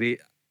 We've got a great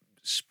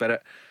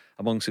spirit.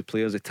 amongst the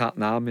players. The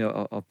Tartan Army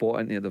are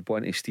bought into it. They've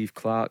bought into Steve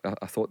Clark.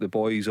 I thought the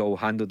boys all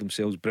handled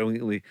themselves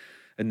brilliantly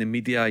in the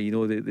media. You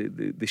know,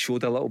 they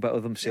showed a little bit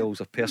of themselves,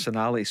 their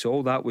personality. So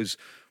all that was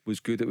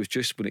good. It was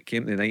just when it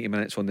came to the 90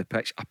 minutes on the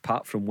pitch,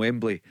 apart from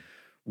Wembley,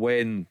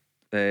 when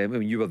I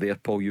mean, you were there,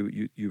 Paul.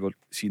 You were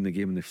seeing the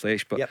game in the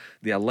flesh. But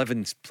the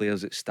 11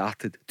 players that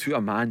started, to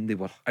a man, they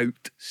were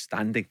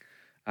outstanding,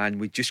 and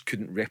we just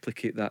couldn't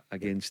replicate that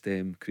against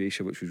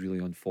Croatia, which was really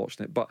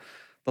unfortunate. But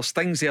there's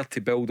things there to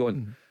build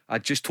on. I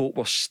just hope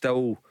we're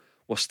still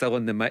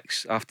in the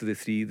mix after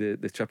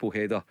the triple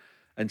header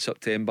in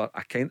September.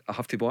 I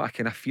have to be honest, I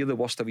kind of fear the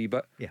worst a wee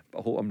bit. But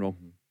I hope I'm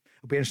wrong.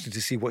 It'll be interesting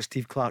to see what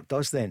Steve Clark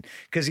does then,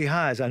 because he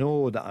has, I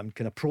know that I'm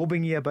kind of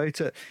probing you about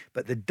it,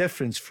 but the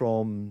difference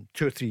from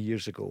 2 or 3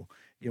 years ago,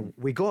 you know,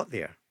 we got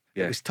there.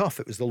 It was tough.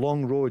 It was the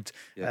long road,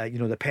 you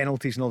know, the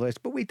penalties and all this,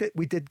 but we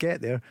did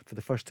get there for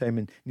the first time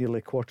in nearly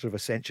a quarter of a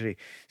century.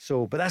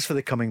 So, but that's for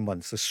the coming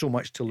months. There's so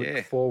much to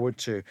look forward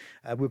to.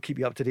 We'll keep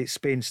you up to date.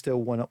 Spain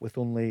still 1-up with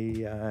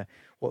only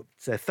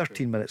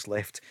 13 minutes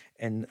left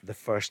in the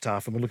first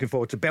half, and we're looking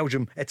forward to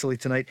Belgium, Italy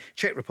tonight,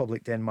 Czech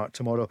Republic, Denmark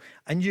tomorrow,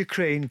 and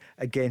Ukraine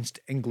against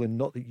England.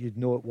 Not that you'd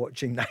know it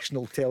watching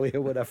national telly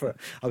or whatever.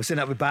 I was saying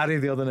that with Barry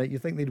the other night. You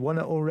think they'd won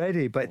it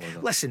already, but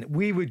listen,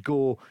 we would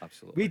go,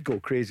 we'd go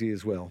crazy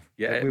as well.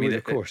 Yeah, we would,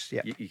 of course.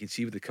 Yeah, you can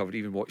see with the cover,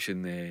 even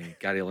watching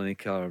Gary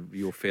Lineker,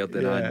 Rio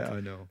Ferdinand, I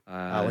know,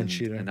 Alan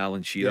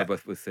Shearer,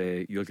 with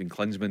Jurgen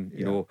Klinsmann.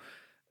 You know,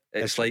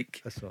 it's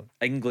like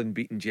England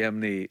beating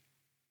Germany,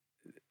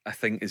 I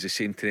think, is the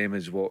same to them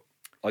as what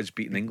us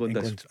beating England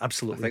is.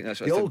 Absolutely. I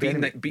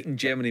think that's beating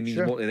Germany means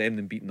more to them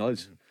than beating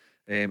us.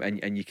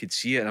 And you could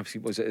see it. And I've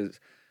seen,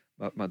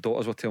 my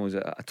daughters were telling us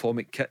that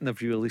Atomic Kitten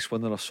have released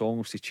one of their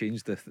songs to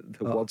change the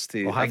words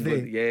to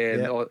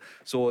England.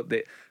 So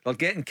they're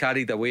getting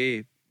carried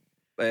away.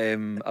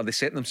 Are they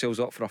setting themselves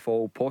up for a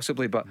fall?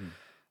 Possibly, but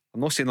I'm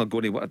not saying they're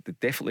going to win it. They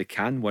definitely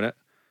can win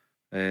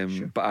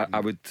it. But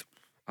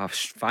I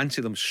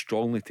fancy them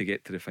strongly to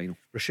get to the final.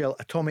 Rochelle,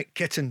 Atomic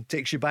Kitten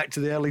takes you back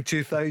to the early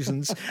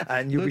 2000s,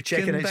 and you'll be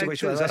checking out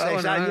which one.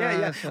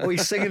 Oh,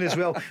 he's singing as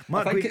well.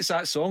 Mark, I think it's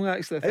that song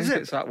actually. Is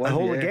it? It's that one. A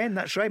Hole Again,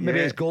 that's right. Maybe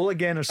it's Goal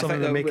Again or something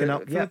they're making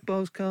up.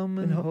 Football's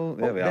coming home.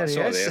 There we are. It's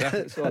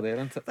all there,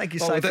 isn't it? Thank you,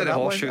 Si, for that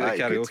one.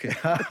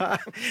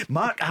 Karaoke.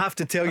 Mark, I have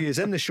to tell you, is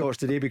in the shorts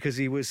today because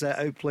he was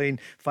out playing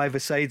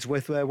five-a-sides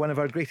with one of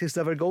our greatest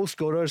ever goal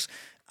scorers,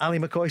 Ali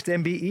McCoist,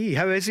 MBE.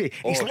 How is he?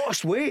 He's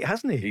lost weight,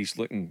 hasn't he? He's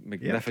looking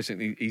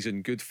magnificent. He's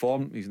in good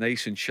form. He's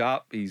nice and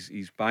sharp.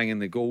 He's banging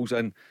the goals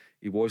in.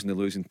 He was in the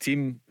losing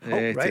team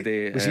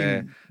today.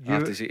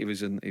 Was he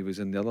was in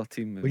the other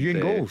team. Were you in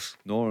goals?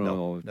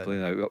 No.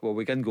 Playing out. Well,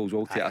 we get goals.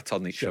 We'll take a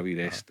turn each shall we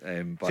rest.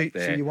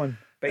 So you won.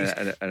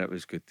 And it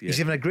was good. He's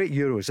having a great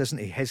Euros, isn't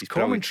he? His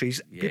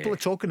commentaries, people are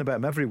talking about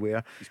him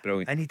everywhere. He's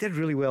brilliant, and he did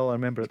really well. I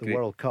remember at the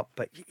World Cup,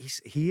 but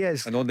he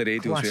is, and on the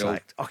radio as well.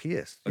 Oh, he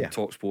is. On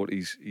Talk Sport,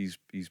 he's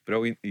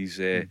brilliant. He's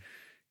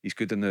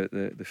good in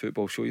the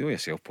football show. You know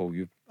yourself, Paul.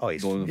 You've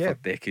known him for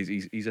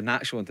decades. He's a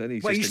natural, isn't he?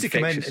 He used to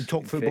come in and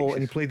talk football,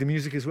 and he played the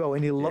music as well,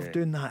 and he loved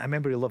doing that. I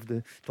remember he loved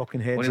the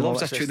Talking Heads. Well, he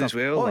loves a tune as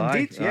well. Oh,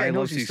 indeed. Yeah, he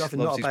knows his stuff,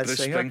 and not a bad Bruce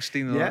singer.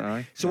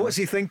 Springsteen. So what's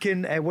he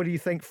thinking? What do you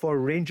think for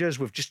Rangers?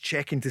 We've just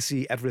checking to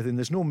see everything.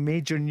 There's no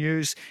major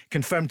news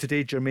confirmed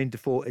today. Jermaine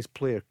Defoe is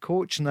player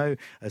coach now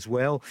as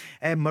well.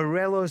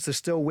 Morelos, they're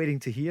still waiting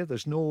to hear.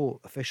 There's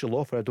no official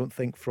offer, I don't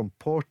think, from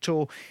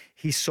Porto.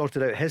 He's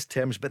sorted out his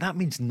terms, but that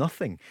means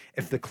nothing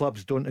if the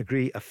clubs don't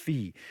agree a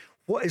fee.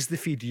 What is the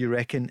fee, do you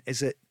reckon?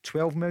 Is it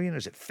 12 million?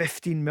 Is it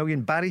 15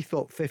 million? Barry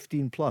thought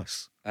 15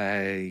 plus.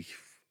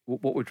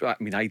 What would I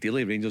mean?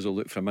 Ideally, Rangers will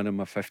look for a minimum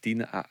of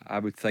 15. I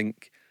would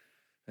think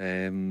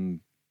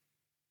 10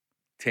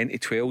 to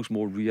 12 is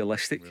more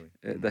realistic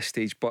at this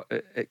stage. But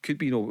it could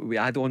be, with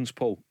add-ons,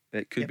 Paul.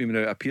 It could be. Now,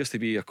 it appears to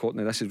be, according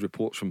to this is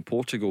reports from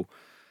Portugal,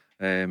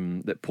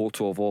 that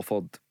Porto have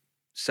offered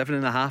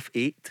 7.5,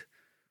 8.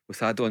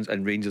 with add-ons,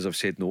 and Rangers have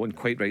said no, and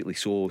quite rightly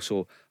so.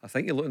 So I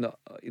think you're looking at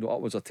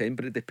upwards of 10,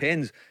 but it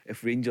depends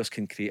if Rangers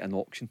can create an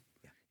auction.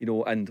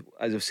 And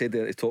as I've said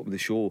there at the top of the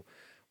show,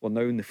 we're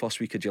now in the first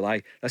week of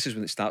July. This is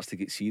when it starts to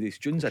get serious.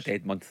 June's a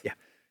dead month.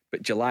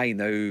 But July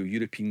now,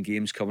 European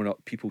games coming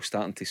up, people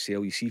starting to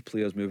sell. You see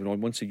players moving on.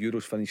 Once the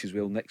Euros finish as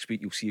well, next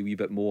week you'll see a wee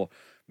bit more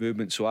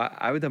movement. So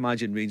I would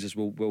imagine Rangers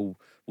will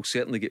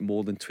certainly get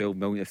more than 12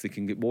 million. If they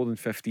can get more than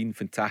 15,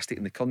 fantastic.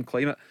 In the current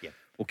climate,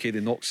 okay,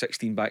 they knocked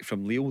 16 back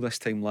from Lille this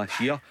time last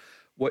year,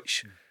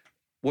 which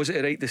was it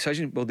the right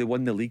decision? Well, they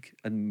won the league,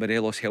 and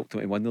Morelos helped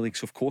them to win the league.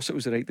 So of course it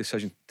was the right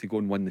decision to go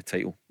and win the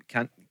title.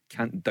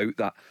 Can't doubt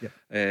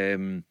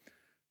that.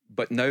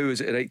 But now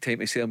is it the right time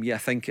to sell him? Yeah, I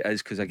think it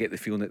is, because I get the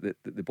feeling that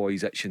the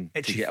boy's itching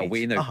to get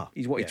away now.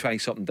 He's wanting to try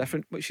something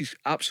different, which he's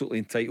absolutely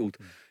entitled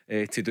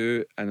to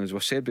do. And as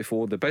we've said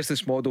before, the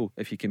business model,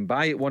 if you can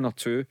buy it 1 or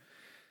 2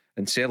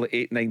 and sell it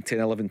 8, 9, 10,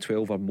 11,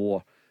 12 or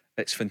more,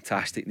 it's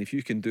fantastic. And if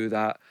you can do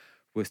that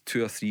with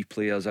 2 or 3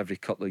 players every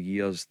couple of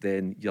years,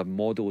 then your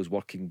model is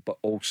working, but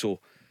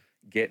also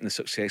getting the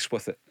success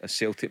with it, as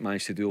Celtic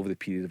managed to do over the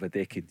period of a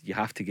decade. You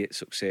have to get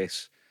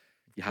success.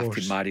 you have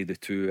to marry the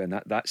two,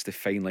 and that's the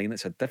fine line.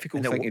 It's a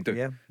difficult thing to do.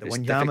 Yeah, the It's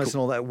Wanyama's difficult.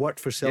 and all that worked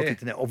for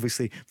Celtic, and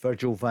obviously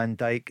Virgil van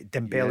Dijk,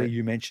 Dembele,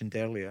 you mentioned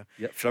earlier.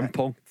 Yeah,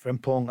 Frimpong.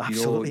 Frimpong,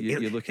 absolutely.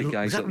 You look at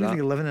guys was that like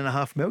really that.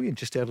 11.5 million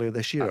just earlier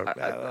this year?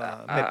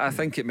 I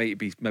think it might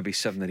be maybe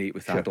 7 or 8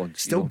 with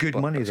add-ons. Still good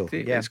money it's though.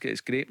 Great. Yeah.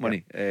 It's great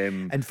money.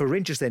 And for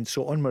Rangers then,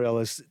 so on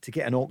Morelos, to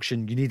get an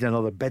auction, you need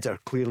another bidder.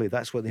 Clearly,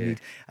 that's what they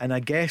need. And I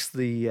guess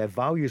the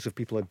values of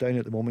people are down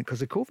at the moment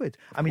because of COVID.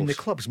 I mean, the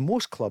clubs,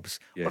 most clubs,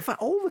 in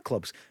fact, all the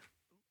clubs.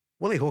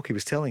 Willie Hockey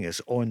was telling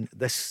us on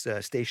this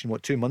station,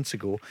 2 months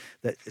ago,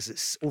 that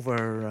it's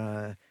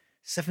over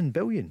 7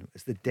 billion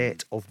is the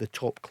debt of the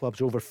top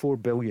clubs, over 4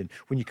 billion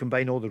when you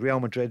combine all the Real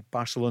Madrid,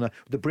 Barcelona,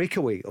 the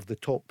breakaway of the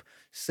top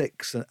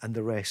 6 and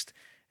the rest.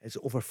 Is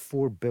over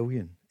 4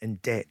 billion in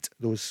debt.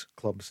 Those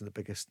clubs are the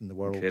biggest in the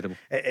world. Incredible.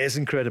 It is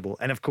incredible,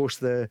 and of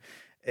course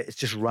it's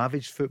just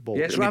ravaged football.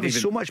 Yeah, it's I mean, ravaged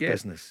even, so much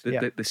business.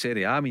 The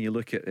Serie A. I mean, you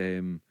look at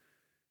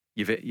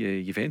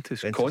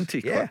Juventus,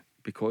 Conte,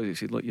 because he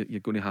said, look,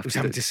 you're going to have to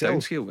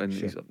downscale, and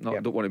he's, I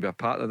don't want to be a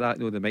part of that.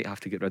 No, they might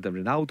have to get rid of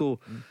Ronaldo,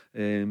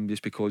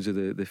 just because of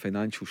the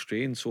financial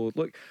strain. So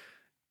look,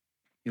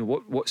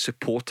 what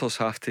supporters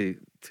have to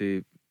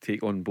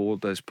take on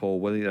board is, Paul,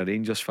 whether you're a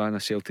Rangers fan, a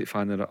Celtic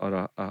fan,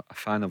 or a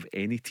fan of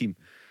any team,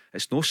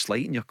 it's no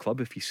slighting your club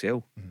if you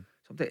sell.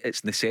 Sometimes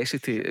it's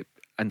necessity,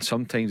 and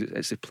sometimes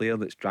it's the player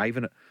that's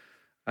driving it,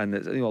 and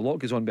a lot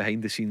goes on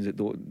behind the scenes that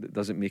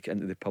doesn't make it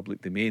into the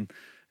public domain.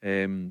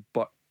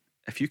 But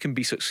if you can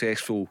be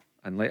successful,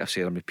 and like I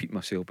said, I'm repeating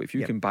myself, but if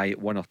you can buy it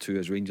 1 or 2,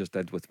 as Rangers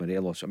did with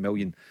Morelos, $1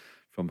 million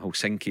from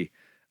Helsinki,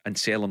 and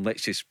sell him,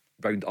 let's just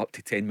round it up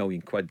to 10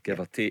 million quid,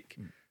 give or take,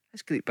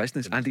 it's great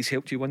business, and he's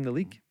helped you win the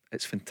league.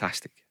 It's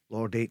fantastic.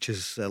 Lord H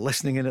is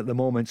listening in at the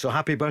moment, so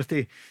happy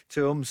birthday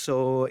to him.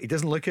 So he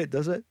doesn't look it,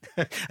 does it?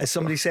 As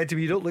somebody said to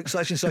me, you don't look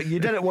such and such. You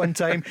did it one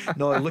time.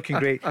 No, looking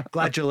great.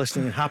 Glad you're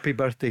listening. Happy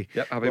birthday.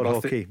 Yep, happy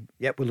Lord birthday. Hockey.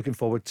 Yep, we're looking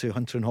forward to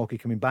Hunter and Hockey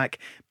coming back,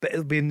 but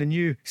it'll be in the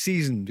new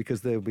season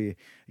because they'll be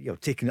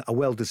taking a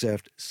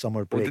well-deserved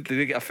summer break. Did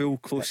they get a full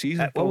close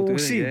season? Well, we'll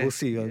see. Yeah. We'll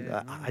see.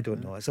 I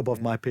don't know. It's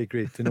above my pay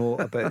grade to know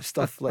about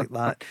stuff like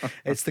that.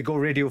 It's the Go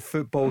Radio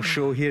Football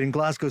Show here in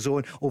Glasgow's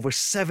own. Over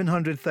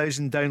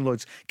 700,000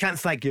 downloads. Can't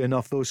thank you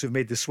enough, those who've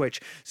made the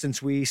switch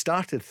since we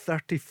started.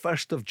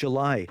 31st of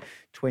July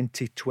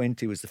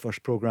 2020 was the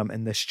first programme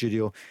in this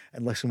studio.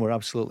 And listen, we're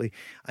absolutely...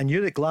 And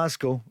you're at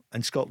Glasgow,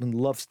 and Scotland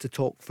loves to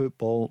talk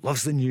football,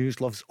 loves the news,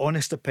 loves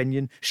honest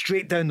opinion,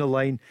 straight down the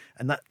line.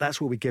 And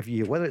that's what we give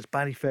you. Whether it's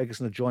Barry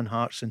Ferguson or John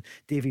Hartson,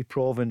 Davy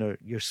Provan or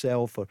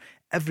yourself, or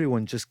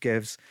everyone just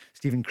gives.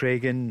 Stephen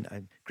Craigan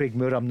and Craig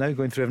Moore, I'm now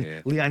going through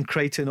him. Leanne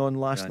Crichton on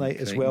last night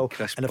as well.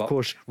 Chris and of Buck.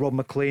 course Rob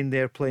McLean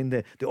there playing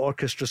the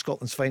orchestra,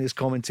 Scotland's finest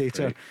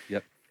commentator. Right.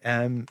 Yep.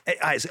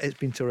 It's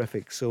been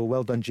terrific. So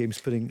well done, James,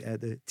 putting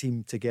the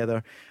team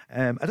together.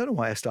 I don't know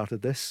why I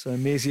started this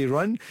mazy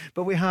run,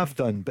 but we have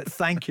done. But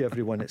thank you,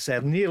 everyone. It's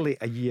nearly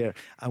a year,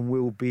 and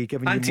we'll be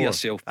giving you more. And to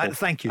yourself, Paul.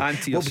 Thank you. And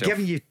to we'll yourself. be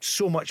giving you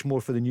so much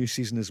more for the new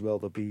season as well.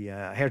 There'll be.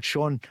 I heard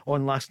Sean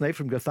on last night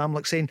from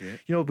Garthamlock saying,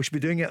 we should be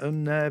doing it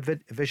on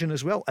Vision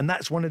as well, and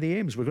that's one of the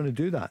aims. We're going to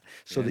do that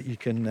so that you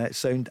can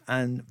sound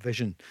and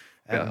vision.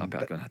 I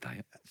better go on a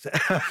diet.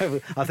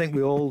 I think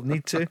we all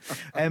need to.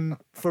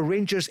 For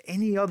Rangers,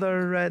 any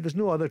other? There's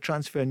no other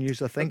transfer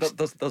news, I think.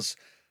 There's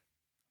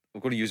we're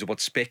going to use the word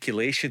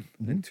speculation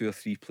in 2 or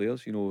 3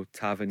 players.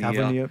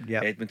 Tavernier,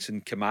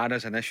 Edmondson,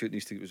 Kamara's an issue. It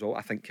needs to get resolved.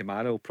 I think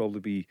Kamara will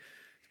probably be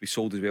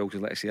sold as well,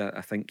 because let's say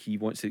I think he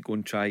wants to go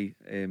and try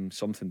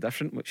something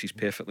different, which he's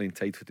perfectly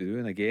entitled to do.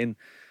 And again,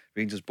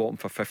 Rangers bought him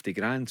for 50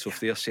 grand. So if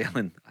they're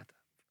selling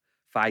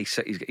 5,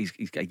 6,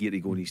 he's got a year to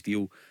go on his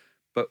deal.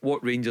 But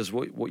what Rangers,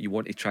 what you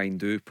want to try and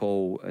do,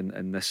 Paul,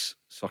 in this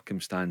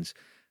circumstance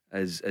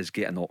is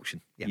get an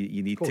auction.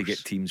 You need to get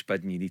teams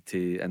bidding. You need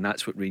to, and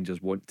that's what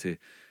Rangers want to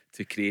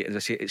create. As I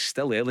say, it's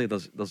still early.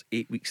 There's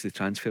 8 weeks of the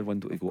transfer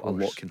window to go. A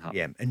lot can happen.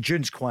 Yeah, and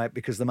June's quiet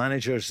because the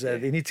managers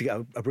they need to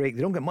get a break.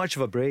 They don't get much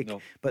of a break,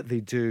 but they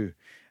do.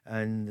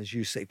 And as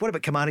you say, what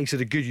about Kamara? He's had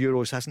a good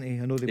Euros, hasn't he?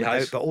 I know they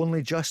went out, but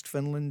only just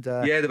Finland.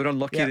 They were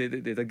unlucky. They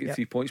did get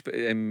 3 points, but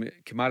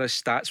Kamara's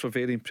stats were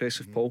very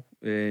impressive, Paul.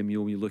 When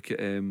you look at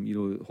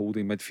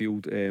holding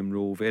midfield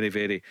role, very,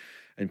 very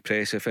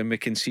impressive. And we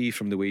can see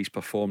from the way he's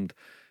performed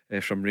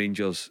from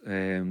Rangers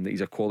that he's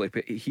a quality.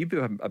 But he'd be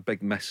a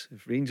big miss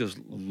if Rangers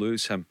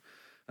lose him.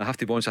 I have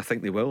to be honest, I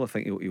think they will. I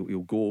think he'll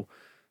go.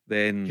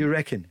 Then you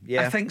reckon?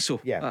 Yeah, I think so.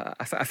 Yeah,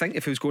 I think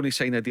if he was going to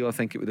sign a deal, I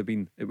think it would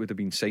have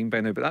been signed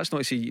by now. But that's not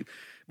to say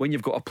when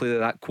you've got a player of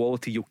that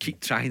quality, you'll keep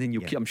trying, and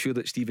you'll keep. I'm sure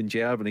that Stephen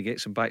Gerrard, when he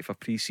gets him back for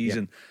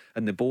pre-season,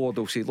 and the board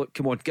will say, "Look,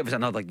 come on, give us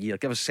another year,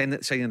 sign an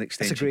extension."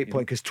 That's a great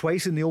point, because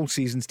twice in the old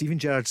season, Stephen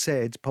Gerrard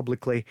said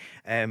publicly,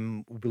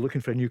 "We'll be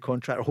looking for a new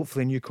contract, or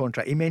hopefully a new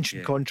contract." He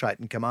mentioned contract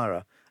in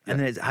Kamara, and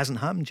then it hasn't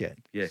happened yet.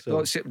 Yeah,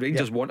 so,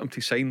 Rangers want him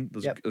to sign.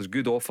 There's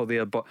good offer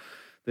there, but.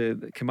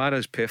 The Kamara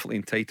is perfectly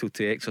entitled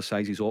to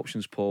exercise his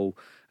options, Paul,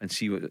 and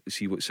see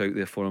what's out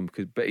there for him.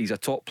 But he's a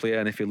top player,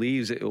 and if he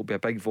leaves, it'll be a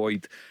big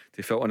void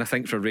to fill. And I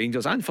think for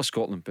Rangers and for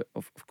Scotland, but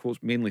of course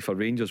mainly for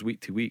Rangers,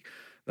 week to week,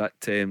 that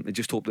I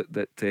just hope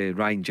that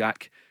Ryan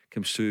Jack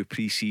comes through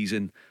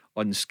pre-season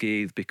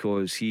unscathed,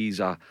 because he's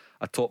a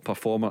top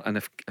performer, and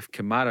if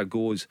Kamara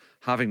goes,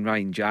 having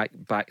Ryan Jack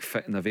back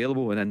fit and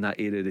available and in that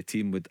area of the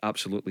team would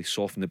absolutely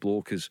soften the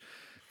blow. Because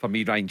for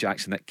me, Ryan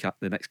Jack's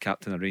the next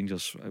captain of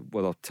Rangers,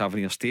 whether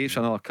Tavernier stays for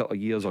another couple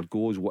of years or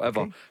goes,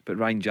 whatever. Okay. But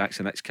Ryan Jack's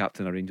the next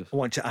captain of Rangers. I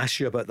want to ask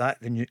you about that,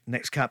 the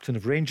next captain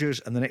of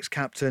Rangers and the next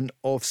captain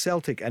of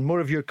Celtic. And more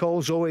of your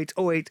calls,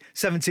 0808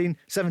 17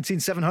 17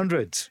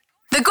 700.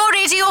 The Go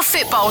Radio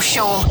Football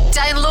Show.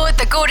 Download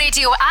the Go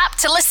Radio app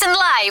to listen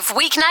live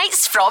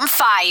weeknights from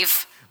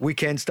 5.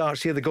 Weekend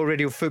starts here, the Go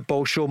Radio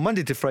Football Show,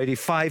 Monday to Friday,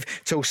 5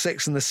 till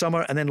 6 in the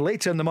summer, and then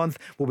later in the month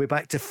we'll be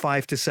back to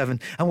 5 to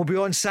 7, and we'll be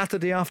on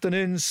Saturday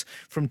afternoons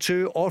from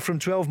 2 or from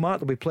 12, Mark.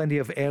 There'll be plenty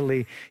of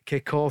early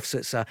kick-offs.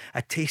 It's a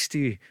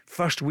tasty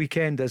first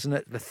weekend, isn't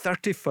it? The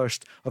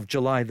 31st of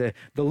July, the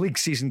league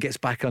season gets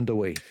back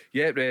underway.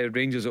 Yeah,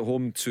 Rangers at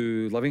home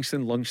to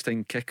Livingston,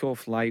 lunchtime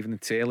kick-off, live in the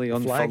telly,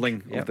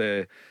 unfurling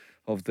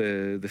of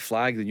the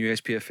flag, the new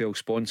SPFL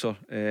sponsor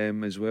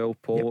as well.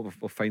 Paul,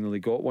 we've finally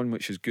got one,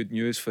 which is good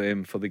news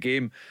for the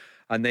game.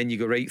 And then you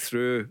go right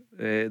through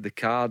the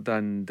card,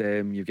 and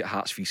you've got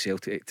Hearts v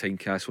Celtic at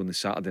Tynecastle on the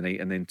Saturday night,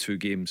 and then 2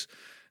 games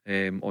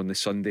on the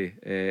Sunday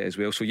as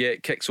well. So yeah,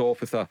 it kicks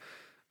off with a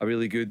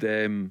really good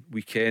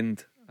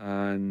weekend,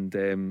 and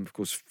of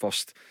course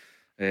first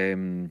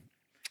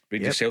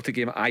Rangers Celtic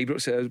game at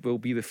Ibrox will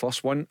be the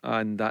first one,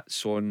 and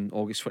that's on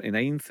August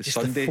 29th, it's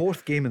Sunday. The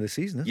 4th game of the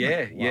season, isn't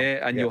it?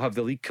 Yeah, and you'll have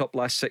the League Cup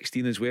last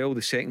 16 as well,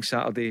 the second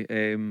Saturday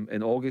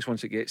in August,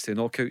 once it gets to the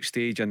knockout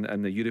stage,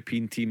 and the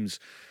European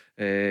teams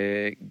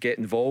get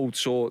involved.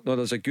 So no,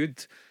 there's a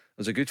good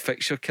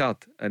fixture card,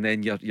 and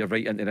then you're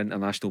right into the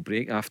international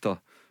break after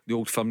the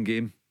Old Firm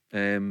game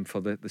for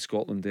the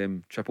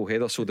Scotland triple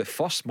header. So the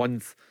first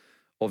month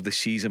of the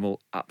season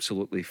will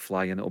absolutely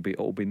fly, and it'll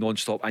be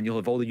non-stop, and you'll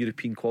have all the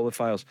European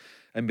qualifiers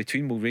in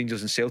between. Will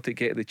Rangers and Celtic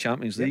get to the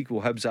Champions League?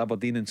 Will Hibs,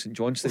 Aberdeen and St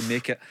Johnstone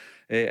make it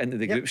into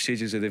the group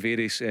stages of the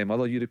various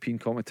other European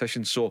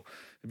competitions? So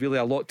really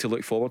a lot to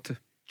look forward to.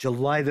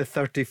 July the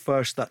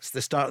 31st, that's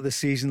the start of the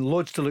season.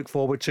 Loads to look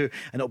forward to,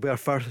 and it'll be our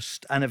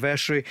first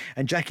anniversary.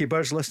 And Jackie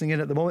Bird's listening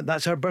in at the moment.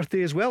 That's her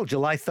birthday as well,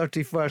 July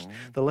 31st.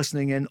 They're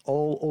listening in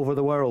all over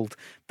the world,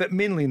 but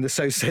mainly in the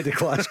south side of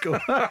Glasgow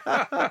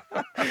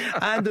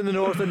and in the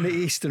north and the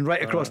east, and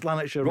right across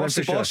Lanarkshire. Ross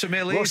the boss from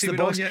LA, Ross the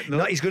boss.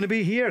 No, he's going to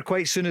be here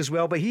quite soon as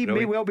well, but he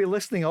may well be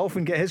listening. I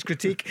often get his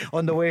critique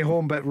on the way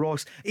home, but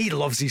Ross, he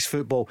loves his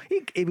football.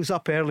 He was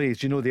up early,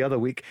 as you know, the other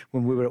week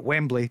when we were at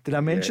Wembley. Did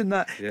I mention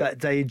that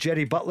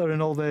Jerry Butler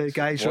and all the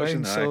guys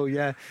round? So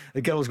yeah,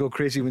 the girls go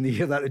crazy when they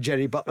hear that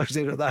Jerry Butler's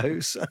there at the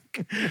house.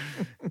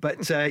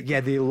 But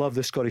they love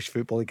the Scottish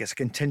football. He gets a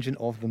contingent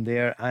of them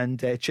there, and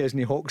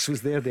Chesney Hawkes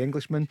was there, the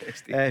Englishman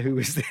who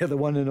was there, the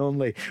one and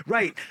only.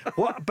 Right,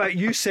 what about,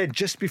 you said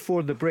just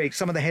before the break,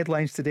 some of the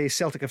headlines today: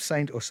 Celtic have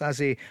signed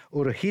Osaze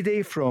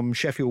Orohide from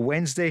Sheffield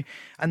Wednesday,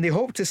 and they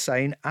hope to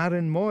sign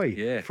Aaron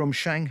Moy from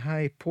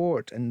Shanghai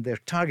Port, and they're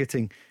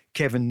targeting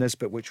Kevin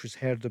Nisbet, which was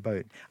heard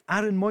about.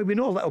 Aaron Moy, we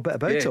know a little bit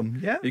about him.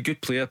 Yeah, a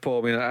good player,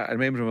 Paul. I mean, I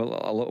remember him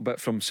a little bit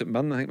from St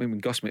Mirren. I think when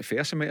Gus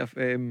McPherson might have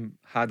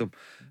had him.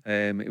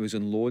 He was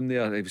on loan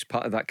there. He was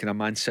part of that kind of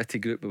Man City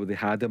group where they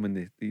had him,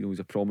 and he was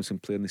a promising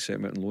player, and they sent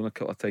him out on loan a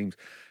couple of times.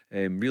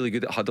 Really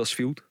good at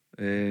Huddersfield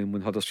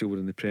when Huddersfield were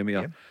in the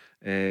Premier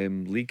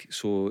League,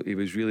 so he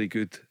was really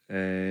good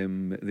there.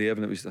 And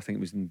I think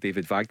it was in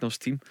David Wagner's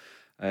team.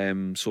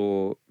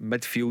 So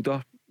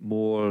midfielder,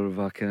 more of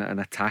a kind of an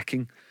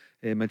attacking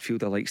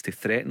midfielder, likes to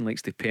threaten,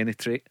 likes to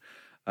penetrate.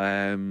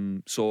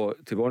 So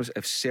to be honest,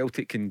 if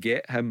Celtic can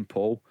get him,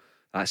 Paul,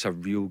 that's a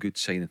real good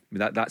signing. I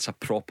mean, that's a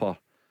proper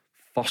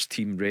first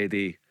team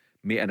ready,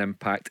 make an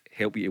impact,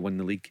 help you to win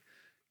the league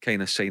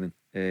kind of signing.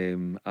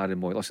 Aaron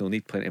Moy. Listen, they'll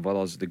need plenty of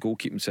others. The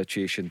goalkeeping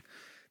situation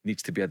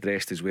needs to be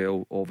addressed as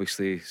well.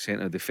 Obviously,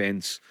 centre of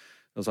defence,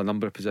 there's a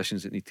number of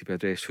positions that need to be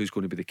addressed. Who's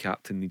going to be the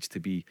captain needs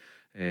to be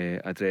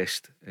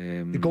addressed.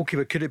 The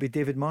goalkeeper, could it be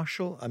David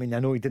Marshall? I mean, I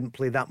know he didn't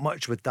play that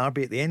much with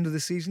Derby at the end of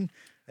the season.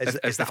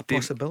 Is that a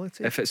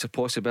possibility? If it's a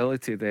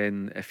possibility,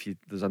 then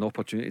there's an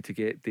opportunity to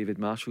get David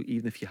Marshall,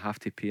 even if you have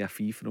to pay a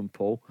fee for him,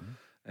 Paul,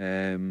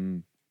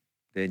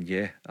 then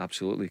yeah,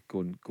 absolutely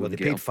go and they get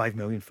paid him. $5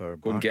 million for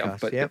go and get him.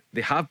 But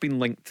they have been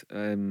linked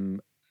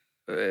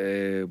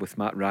with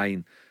Matt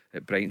Ryan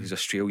at Brighton, who's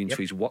Australian, so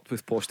he's worked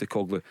with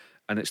Postecoglou,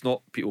 and it's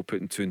not people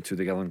putting 2 and 2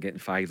 together and getting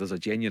 5. There's a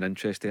genuine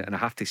interest there, and I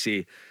have to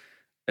say,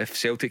 if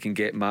Celtic can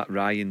get Matt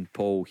Ryan,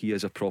 Paul, he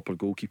is a proper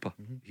goalkeeper.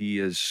 He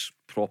is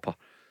proper.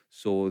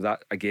 So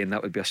that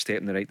would be a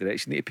step in the right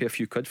direction. They need to pay a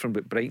few quid for him,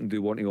 but Brighton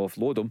do want to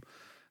offload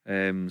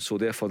him. So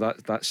therefore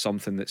that's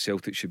something that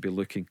Celtic should be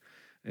looking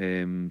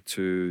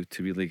to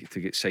really to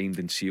get signed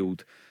and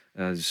sealed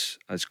as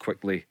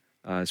quickly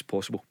as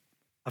possible.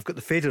 I've got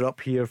the fader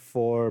up here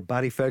for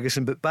Barry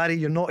Ferguson, but Barry,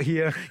 you're not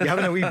here. You're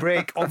having a wee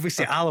break.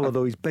 Obviously, Alloa,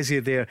 though, he's busy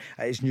there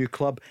at his new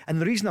club. And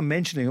the reason I'm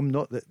mentioning him,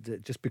 not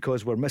that just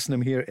because we're missing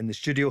him here in the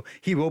studio,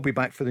 he will be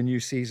back for the new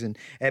season.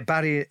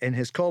 Barry, in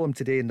his column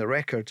today in The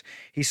Record,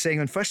 he's saying,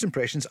 on first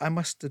impressions, I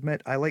must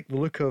admit, I like the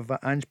look of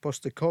Ange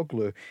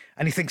Postecoglou,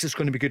 and he thinks it's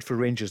going to be good for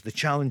Rangers. The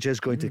challenge is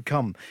going to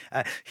come.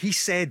 He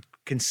said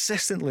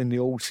consistently in the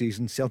old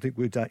season Celtic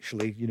would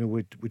actually,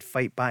 would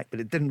fight back, but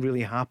it didn't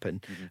really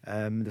happen.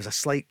 There's a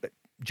slight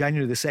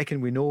January the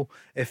 2nd, we know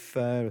if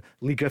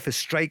Lee Griffith's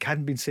strike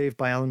hadn't been saved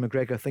by Alan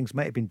McGregor, things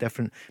might have been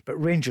different. But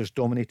Rangers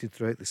dominated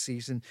throughout the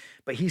season.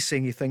 But he's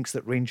saying he thinks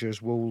that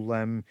Rangers will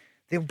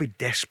they'll be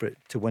desperate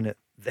to win it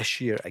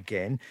this year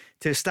again,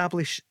 to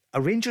establish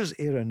a Rangers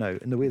era now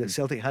in the way that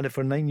Celtic had it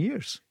for 9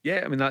 years.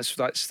 Yeah, I mean that's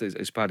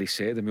as Barry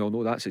said, and we all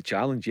know that's a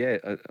challenge. Yeah,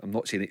 I'm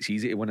not saying it's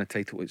easy to win a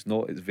title. It's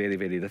not. It's very,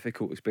 very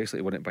difficult, especially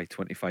to win it by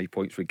 25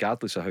 points,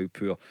 regardless of how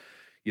poor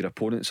your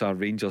opponents are.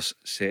 Rangers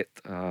set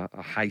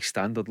a high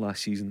standard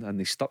last season and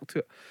they stuck to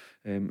it,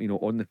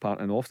 on the park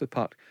and off the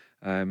park.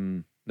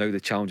 Now the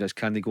challenge is,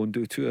 can they go and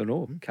do two in a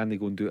row? Can they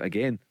go and do it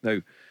again? Now,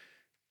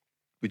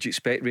 would you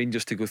expect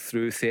Rangers to go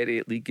through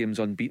 38 league games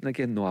unbeaten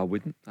again? No, I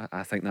wouldn't.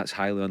 I think that's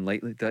highly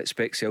unlikely. Do I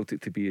expect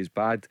Celtic to be as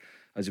bad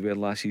as they were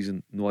last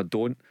season? No, I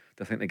don't.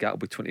 Do I think the gap will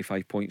be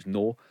 25 points?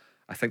 No.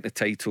 I think the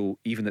title,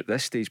 even at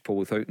this stage, Paul,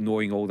 without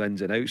knowing all the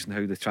ins and outs and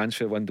how the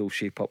transfer window will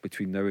shape up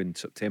between now and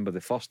September the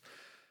 1st,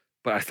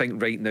 but I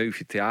think right now, if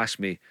you to ask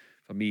me,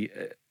 for me,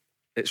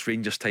 it's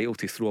Rangers' title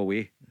to throw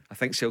away. I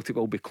think Celtic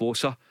will be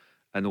closer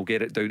and they'll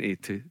get it down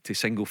to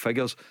single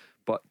figures.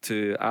 But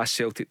to ask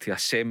Celtic to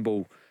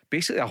assemble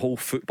basically a whole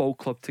football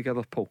club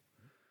together, Paul,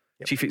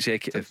 chief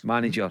executive,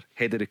 manager,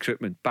 head of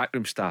recruitment,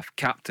 backroom staff,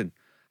 captain,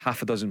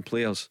 half a dozen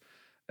players,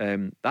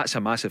 that's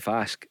a massive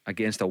ask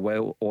against a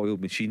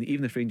well-oiled machine,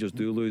 even if Rangers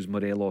do lose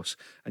Morelos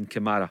and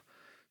Kamara.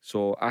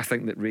 So I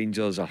think that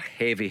Rangers are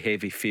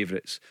heavy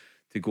favourites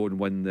to go and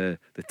win the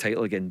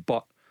title again.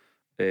 But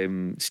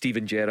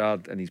Steven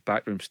Gerrard and his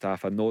backroom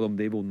staff, I know them,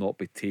 they will not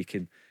be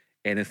taking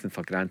anything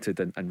for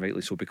granted, and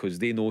rightly so, because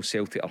they know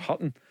Celtic are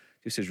hurting,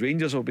 just as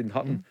Rangers have been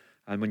hurting.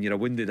 And when you're a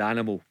wounded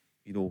animal,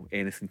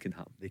 anything can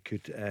happen. They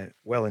could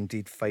well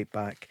indeed fight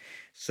back.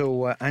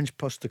 So Ange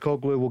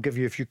Postecoglou will give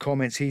you a few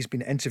comments. He's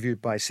been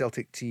interviewed by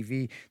Celtic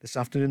TV this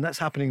afternoon. That's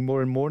happening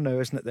more and more now,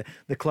 isn't it?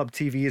 The club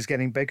TV is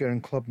getting bigger,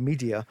 and club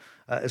media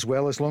as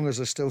well, as long as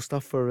there's still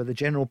stuff for the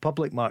general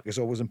public. Mark, is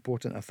always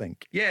important, I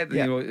think. Yeah,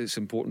 it's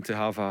important to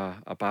have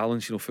a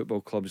balance.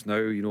 Football clubs now,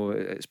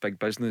 it's big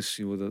business.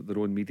 Their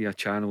own media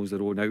channels,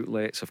 their own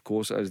outlets, of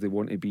course, as they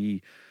want to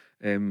be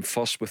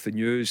first with the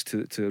news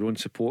to their own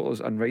supporters,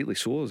 and rightly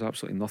so. There's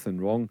absolutely nothing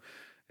wrong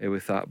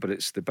with that, but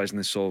it's the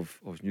business of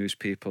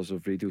newspapers,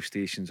 of radio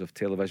stations, of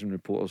television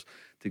reporters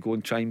to go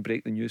and try and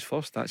break the news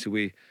first. That's the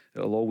way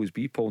it'll always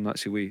be, Paul, and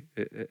that's the way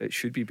it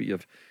should be. But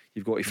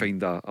you've got to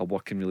find a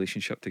working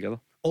relationship together.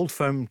 Old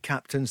firm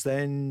captains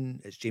then,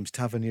 it's James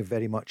Tavernier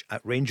very much at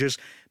Rangers,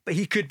 but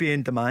he could be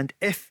in demand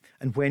if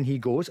and when he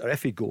goes, or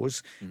if he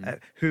goes.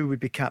 Who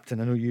would be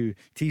captain? I know you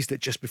teased it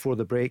just before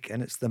the break,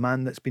 and it's the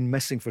man that's been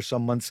missing for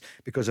some months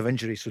because of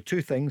injury. So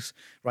two things: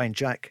 Ryan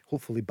Jack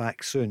hopefully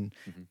back soon,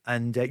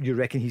 and you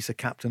reckon he's the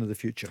captain of the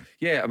future?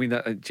 Yeah, I mean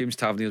James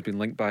Tavernier has been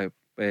linked to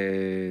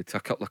a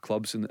couple of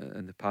clubs in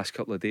the past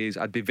couple of days.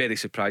 I'd be very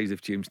surprised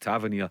if James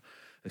Tavernier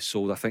is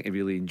sold. I think he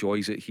really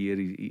enjoys it here.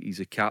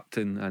 He's a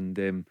captain,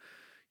 and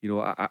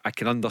I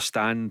can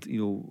understand,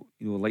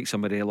 like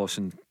some Morelos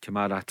and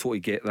Kamara. I totally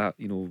get that.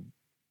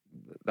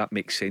 That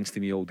makes sense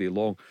to me all day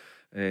long.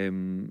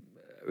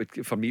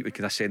 For me, we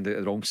could have sent out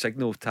the wrong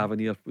signal if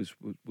Tavernier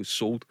was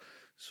sold.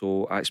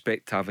 So I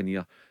expect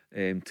Tavernier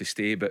to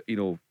stay. But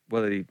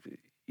whether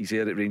he's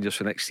there at Rangers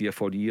for the next 3 or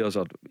 4 years,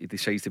 or he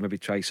decides to maybe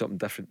try something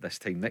different this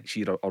time next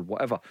year, or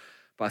whatever.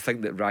 But I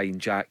think that Ryan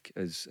Jack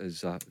is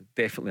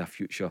definitely a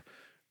future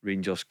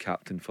Rangers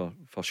captain for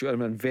sure.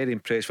 I'm very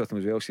impressed with him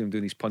as well. Seeing him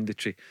doing his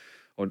punditry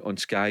on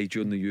Sky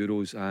during the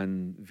Euros,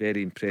 and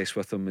very impressed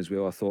with him as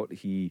well. I thought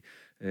he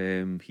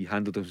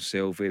handled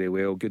himself very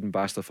well. Good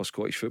ambassador for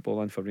Scottish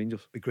football and for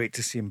Rangers. Be great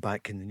to see him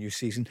back in the new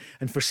season.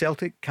 And for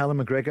Celtic, Callum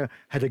McGregor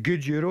had a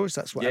good Euros.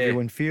 That's what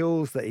everyone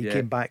feels, that he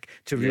came back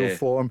to real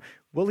form.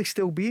 Will he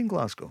still be in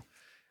Glasgow?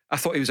 I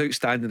thought he was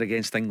outstanding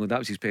against England. That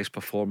was his best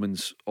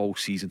performance all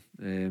season.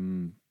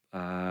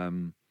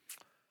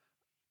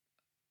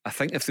 I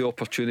think if the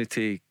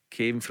opportunity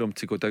came for him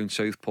to go down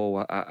south,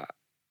 Paul,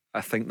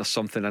 I think there's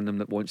something in him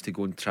that wants to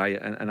go and try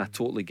it, and I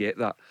totally get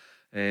that.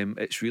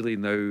 It's really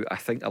now, I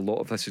think a lot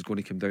of this is going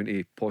to come down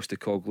to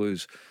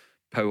Postecoglou's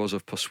powers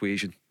of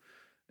persuasion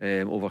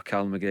over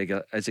Callum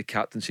McGregor. Is the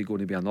captaincy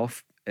going to be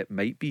enough? It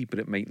might be, but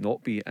it might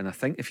not be. And I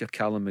think if you're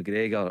Callum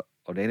McGregor,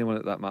 or anyone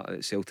at that matter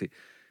at Celtic,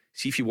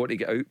 see, if you want to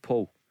get out,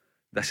 Paul,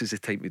 this is the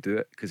time to do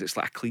it, because it's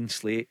like a clean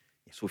slate.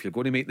 So if you're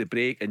going to make the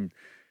break and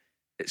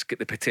it's got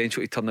the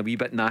potential to turn a wee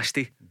bit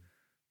nasty,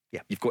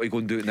 you've got to go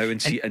and do it now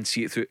and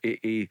see it through.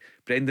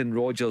 Brendan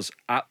Rodgers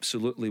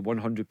absolutely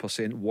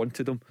 100%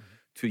 wanted him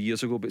 2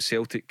 years ago, but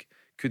Celtic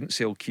couldn't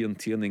sell Kieran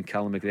Tierney and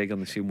Callum McGregor in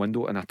the same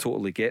window, and I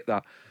totally get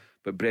that.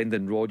 but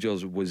Brendan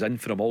Rodgers was in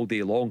for him all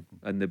day long,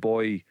 and the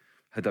boy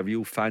had a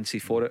real fancy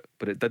for it,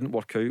 but it didn't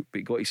work out. But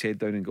he got his head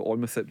down and got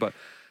on with it. But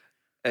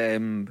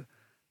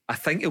I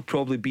think he'll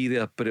probably be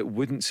there, but it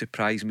wouldn't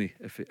surprise me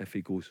if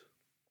he goes.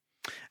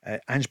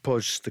 Ange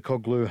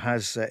Postecoglou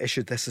has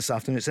issued this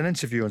afternoon. It's an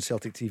interview on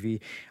Celtic TV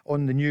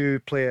on the new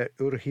player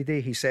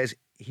Guidi. He says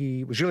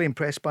he was really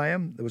impressed by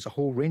him. There was a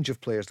whole range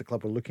of players the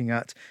club were looking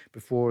at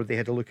before they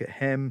had a look at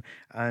him,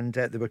 and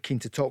they were keen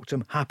to talk to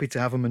him, happy to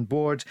have him on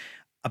board.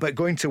 About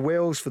going to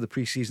Wales for the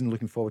pre-season,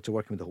 looking forward to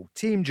working with the whole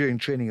team during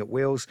training at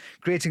Wales,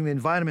 creating the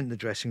environment in the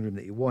dressing room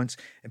that he wants.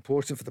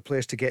 Important for the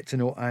players to get to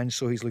know Ange,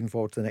 so he's looking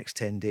forward to the next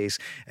 10 days.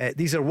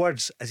 These are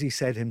words, as he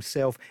said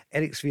himself.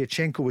 Eric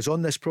Sviatchenko was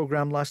on this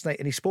programme last night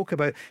and he spoke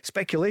about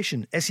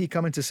speculation. Is he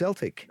coming to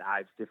Celtic?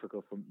 It's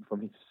difficult for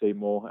me to say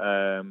more.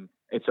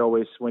 It's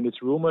always, when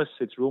it's rumours,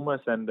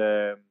 and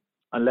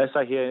unless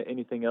I hear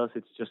anything else,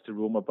 it's just a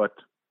rumour. But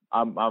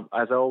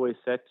as I always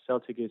said,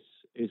 Celtic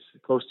is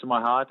close to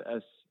my heart,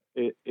 as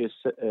is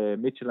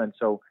Michelin.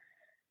 So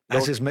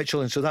as is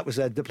Michelin. So that was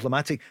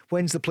diplomatic.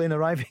 When's the plane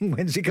arriving?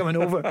 When's he coming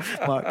over,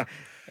 Mark?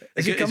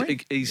 Is he coming?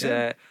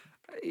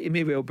 He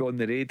may well be on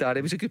the radar.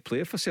 He was a good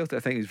player for Celtic. I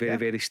think he was very,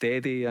 very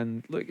steady.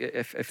 And look,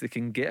 if they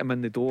can get him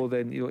in the door,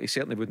 then he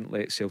certainly wouldn't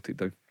let Celtic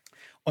down.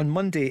 On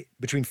Monday,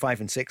 between 5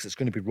 and 6, it's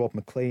going to be Rob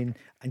McLean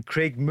and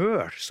Craig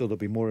Moore. So there'll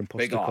be more in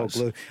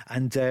Postecoglou.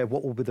 And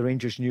what will be the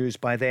Rangers news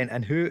by then?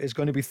 And who is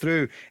going to be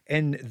through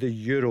in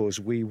the Euros?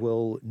 We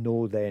will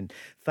know then.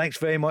 Thanks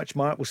very much,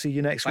 Mark. We'll see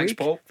you next week. Thanks,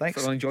 Paul.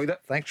 Thanks. I enjoyed it.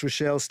 Thanks,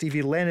 Rochelle.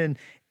 Stevie Lennon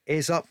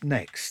is up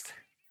next.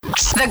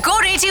 The Go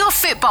Radio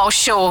Football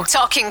Show.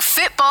 Talking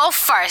football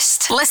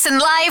first. Listen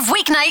live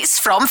weeknights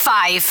from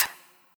 5.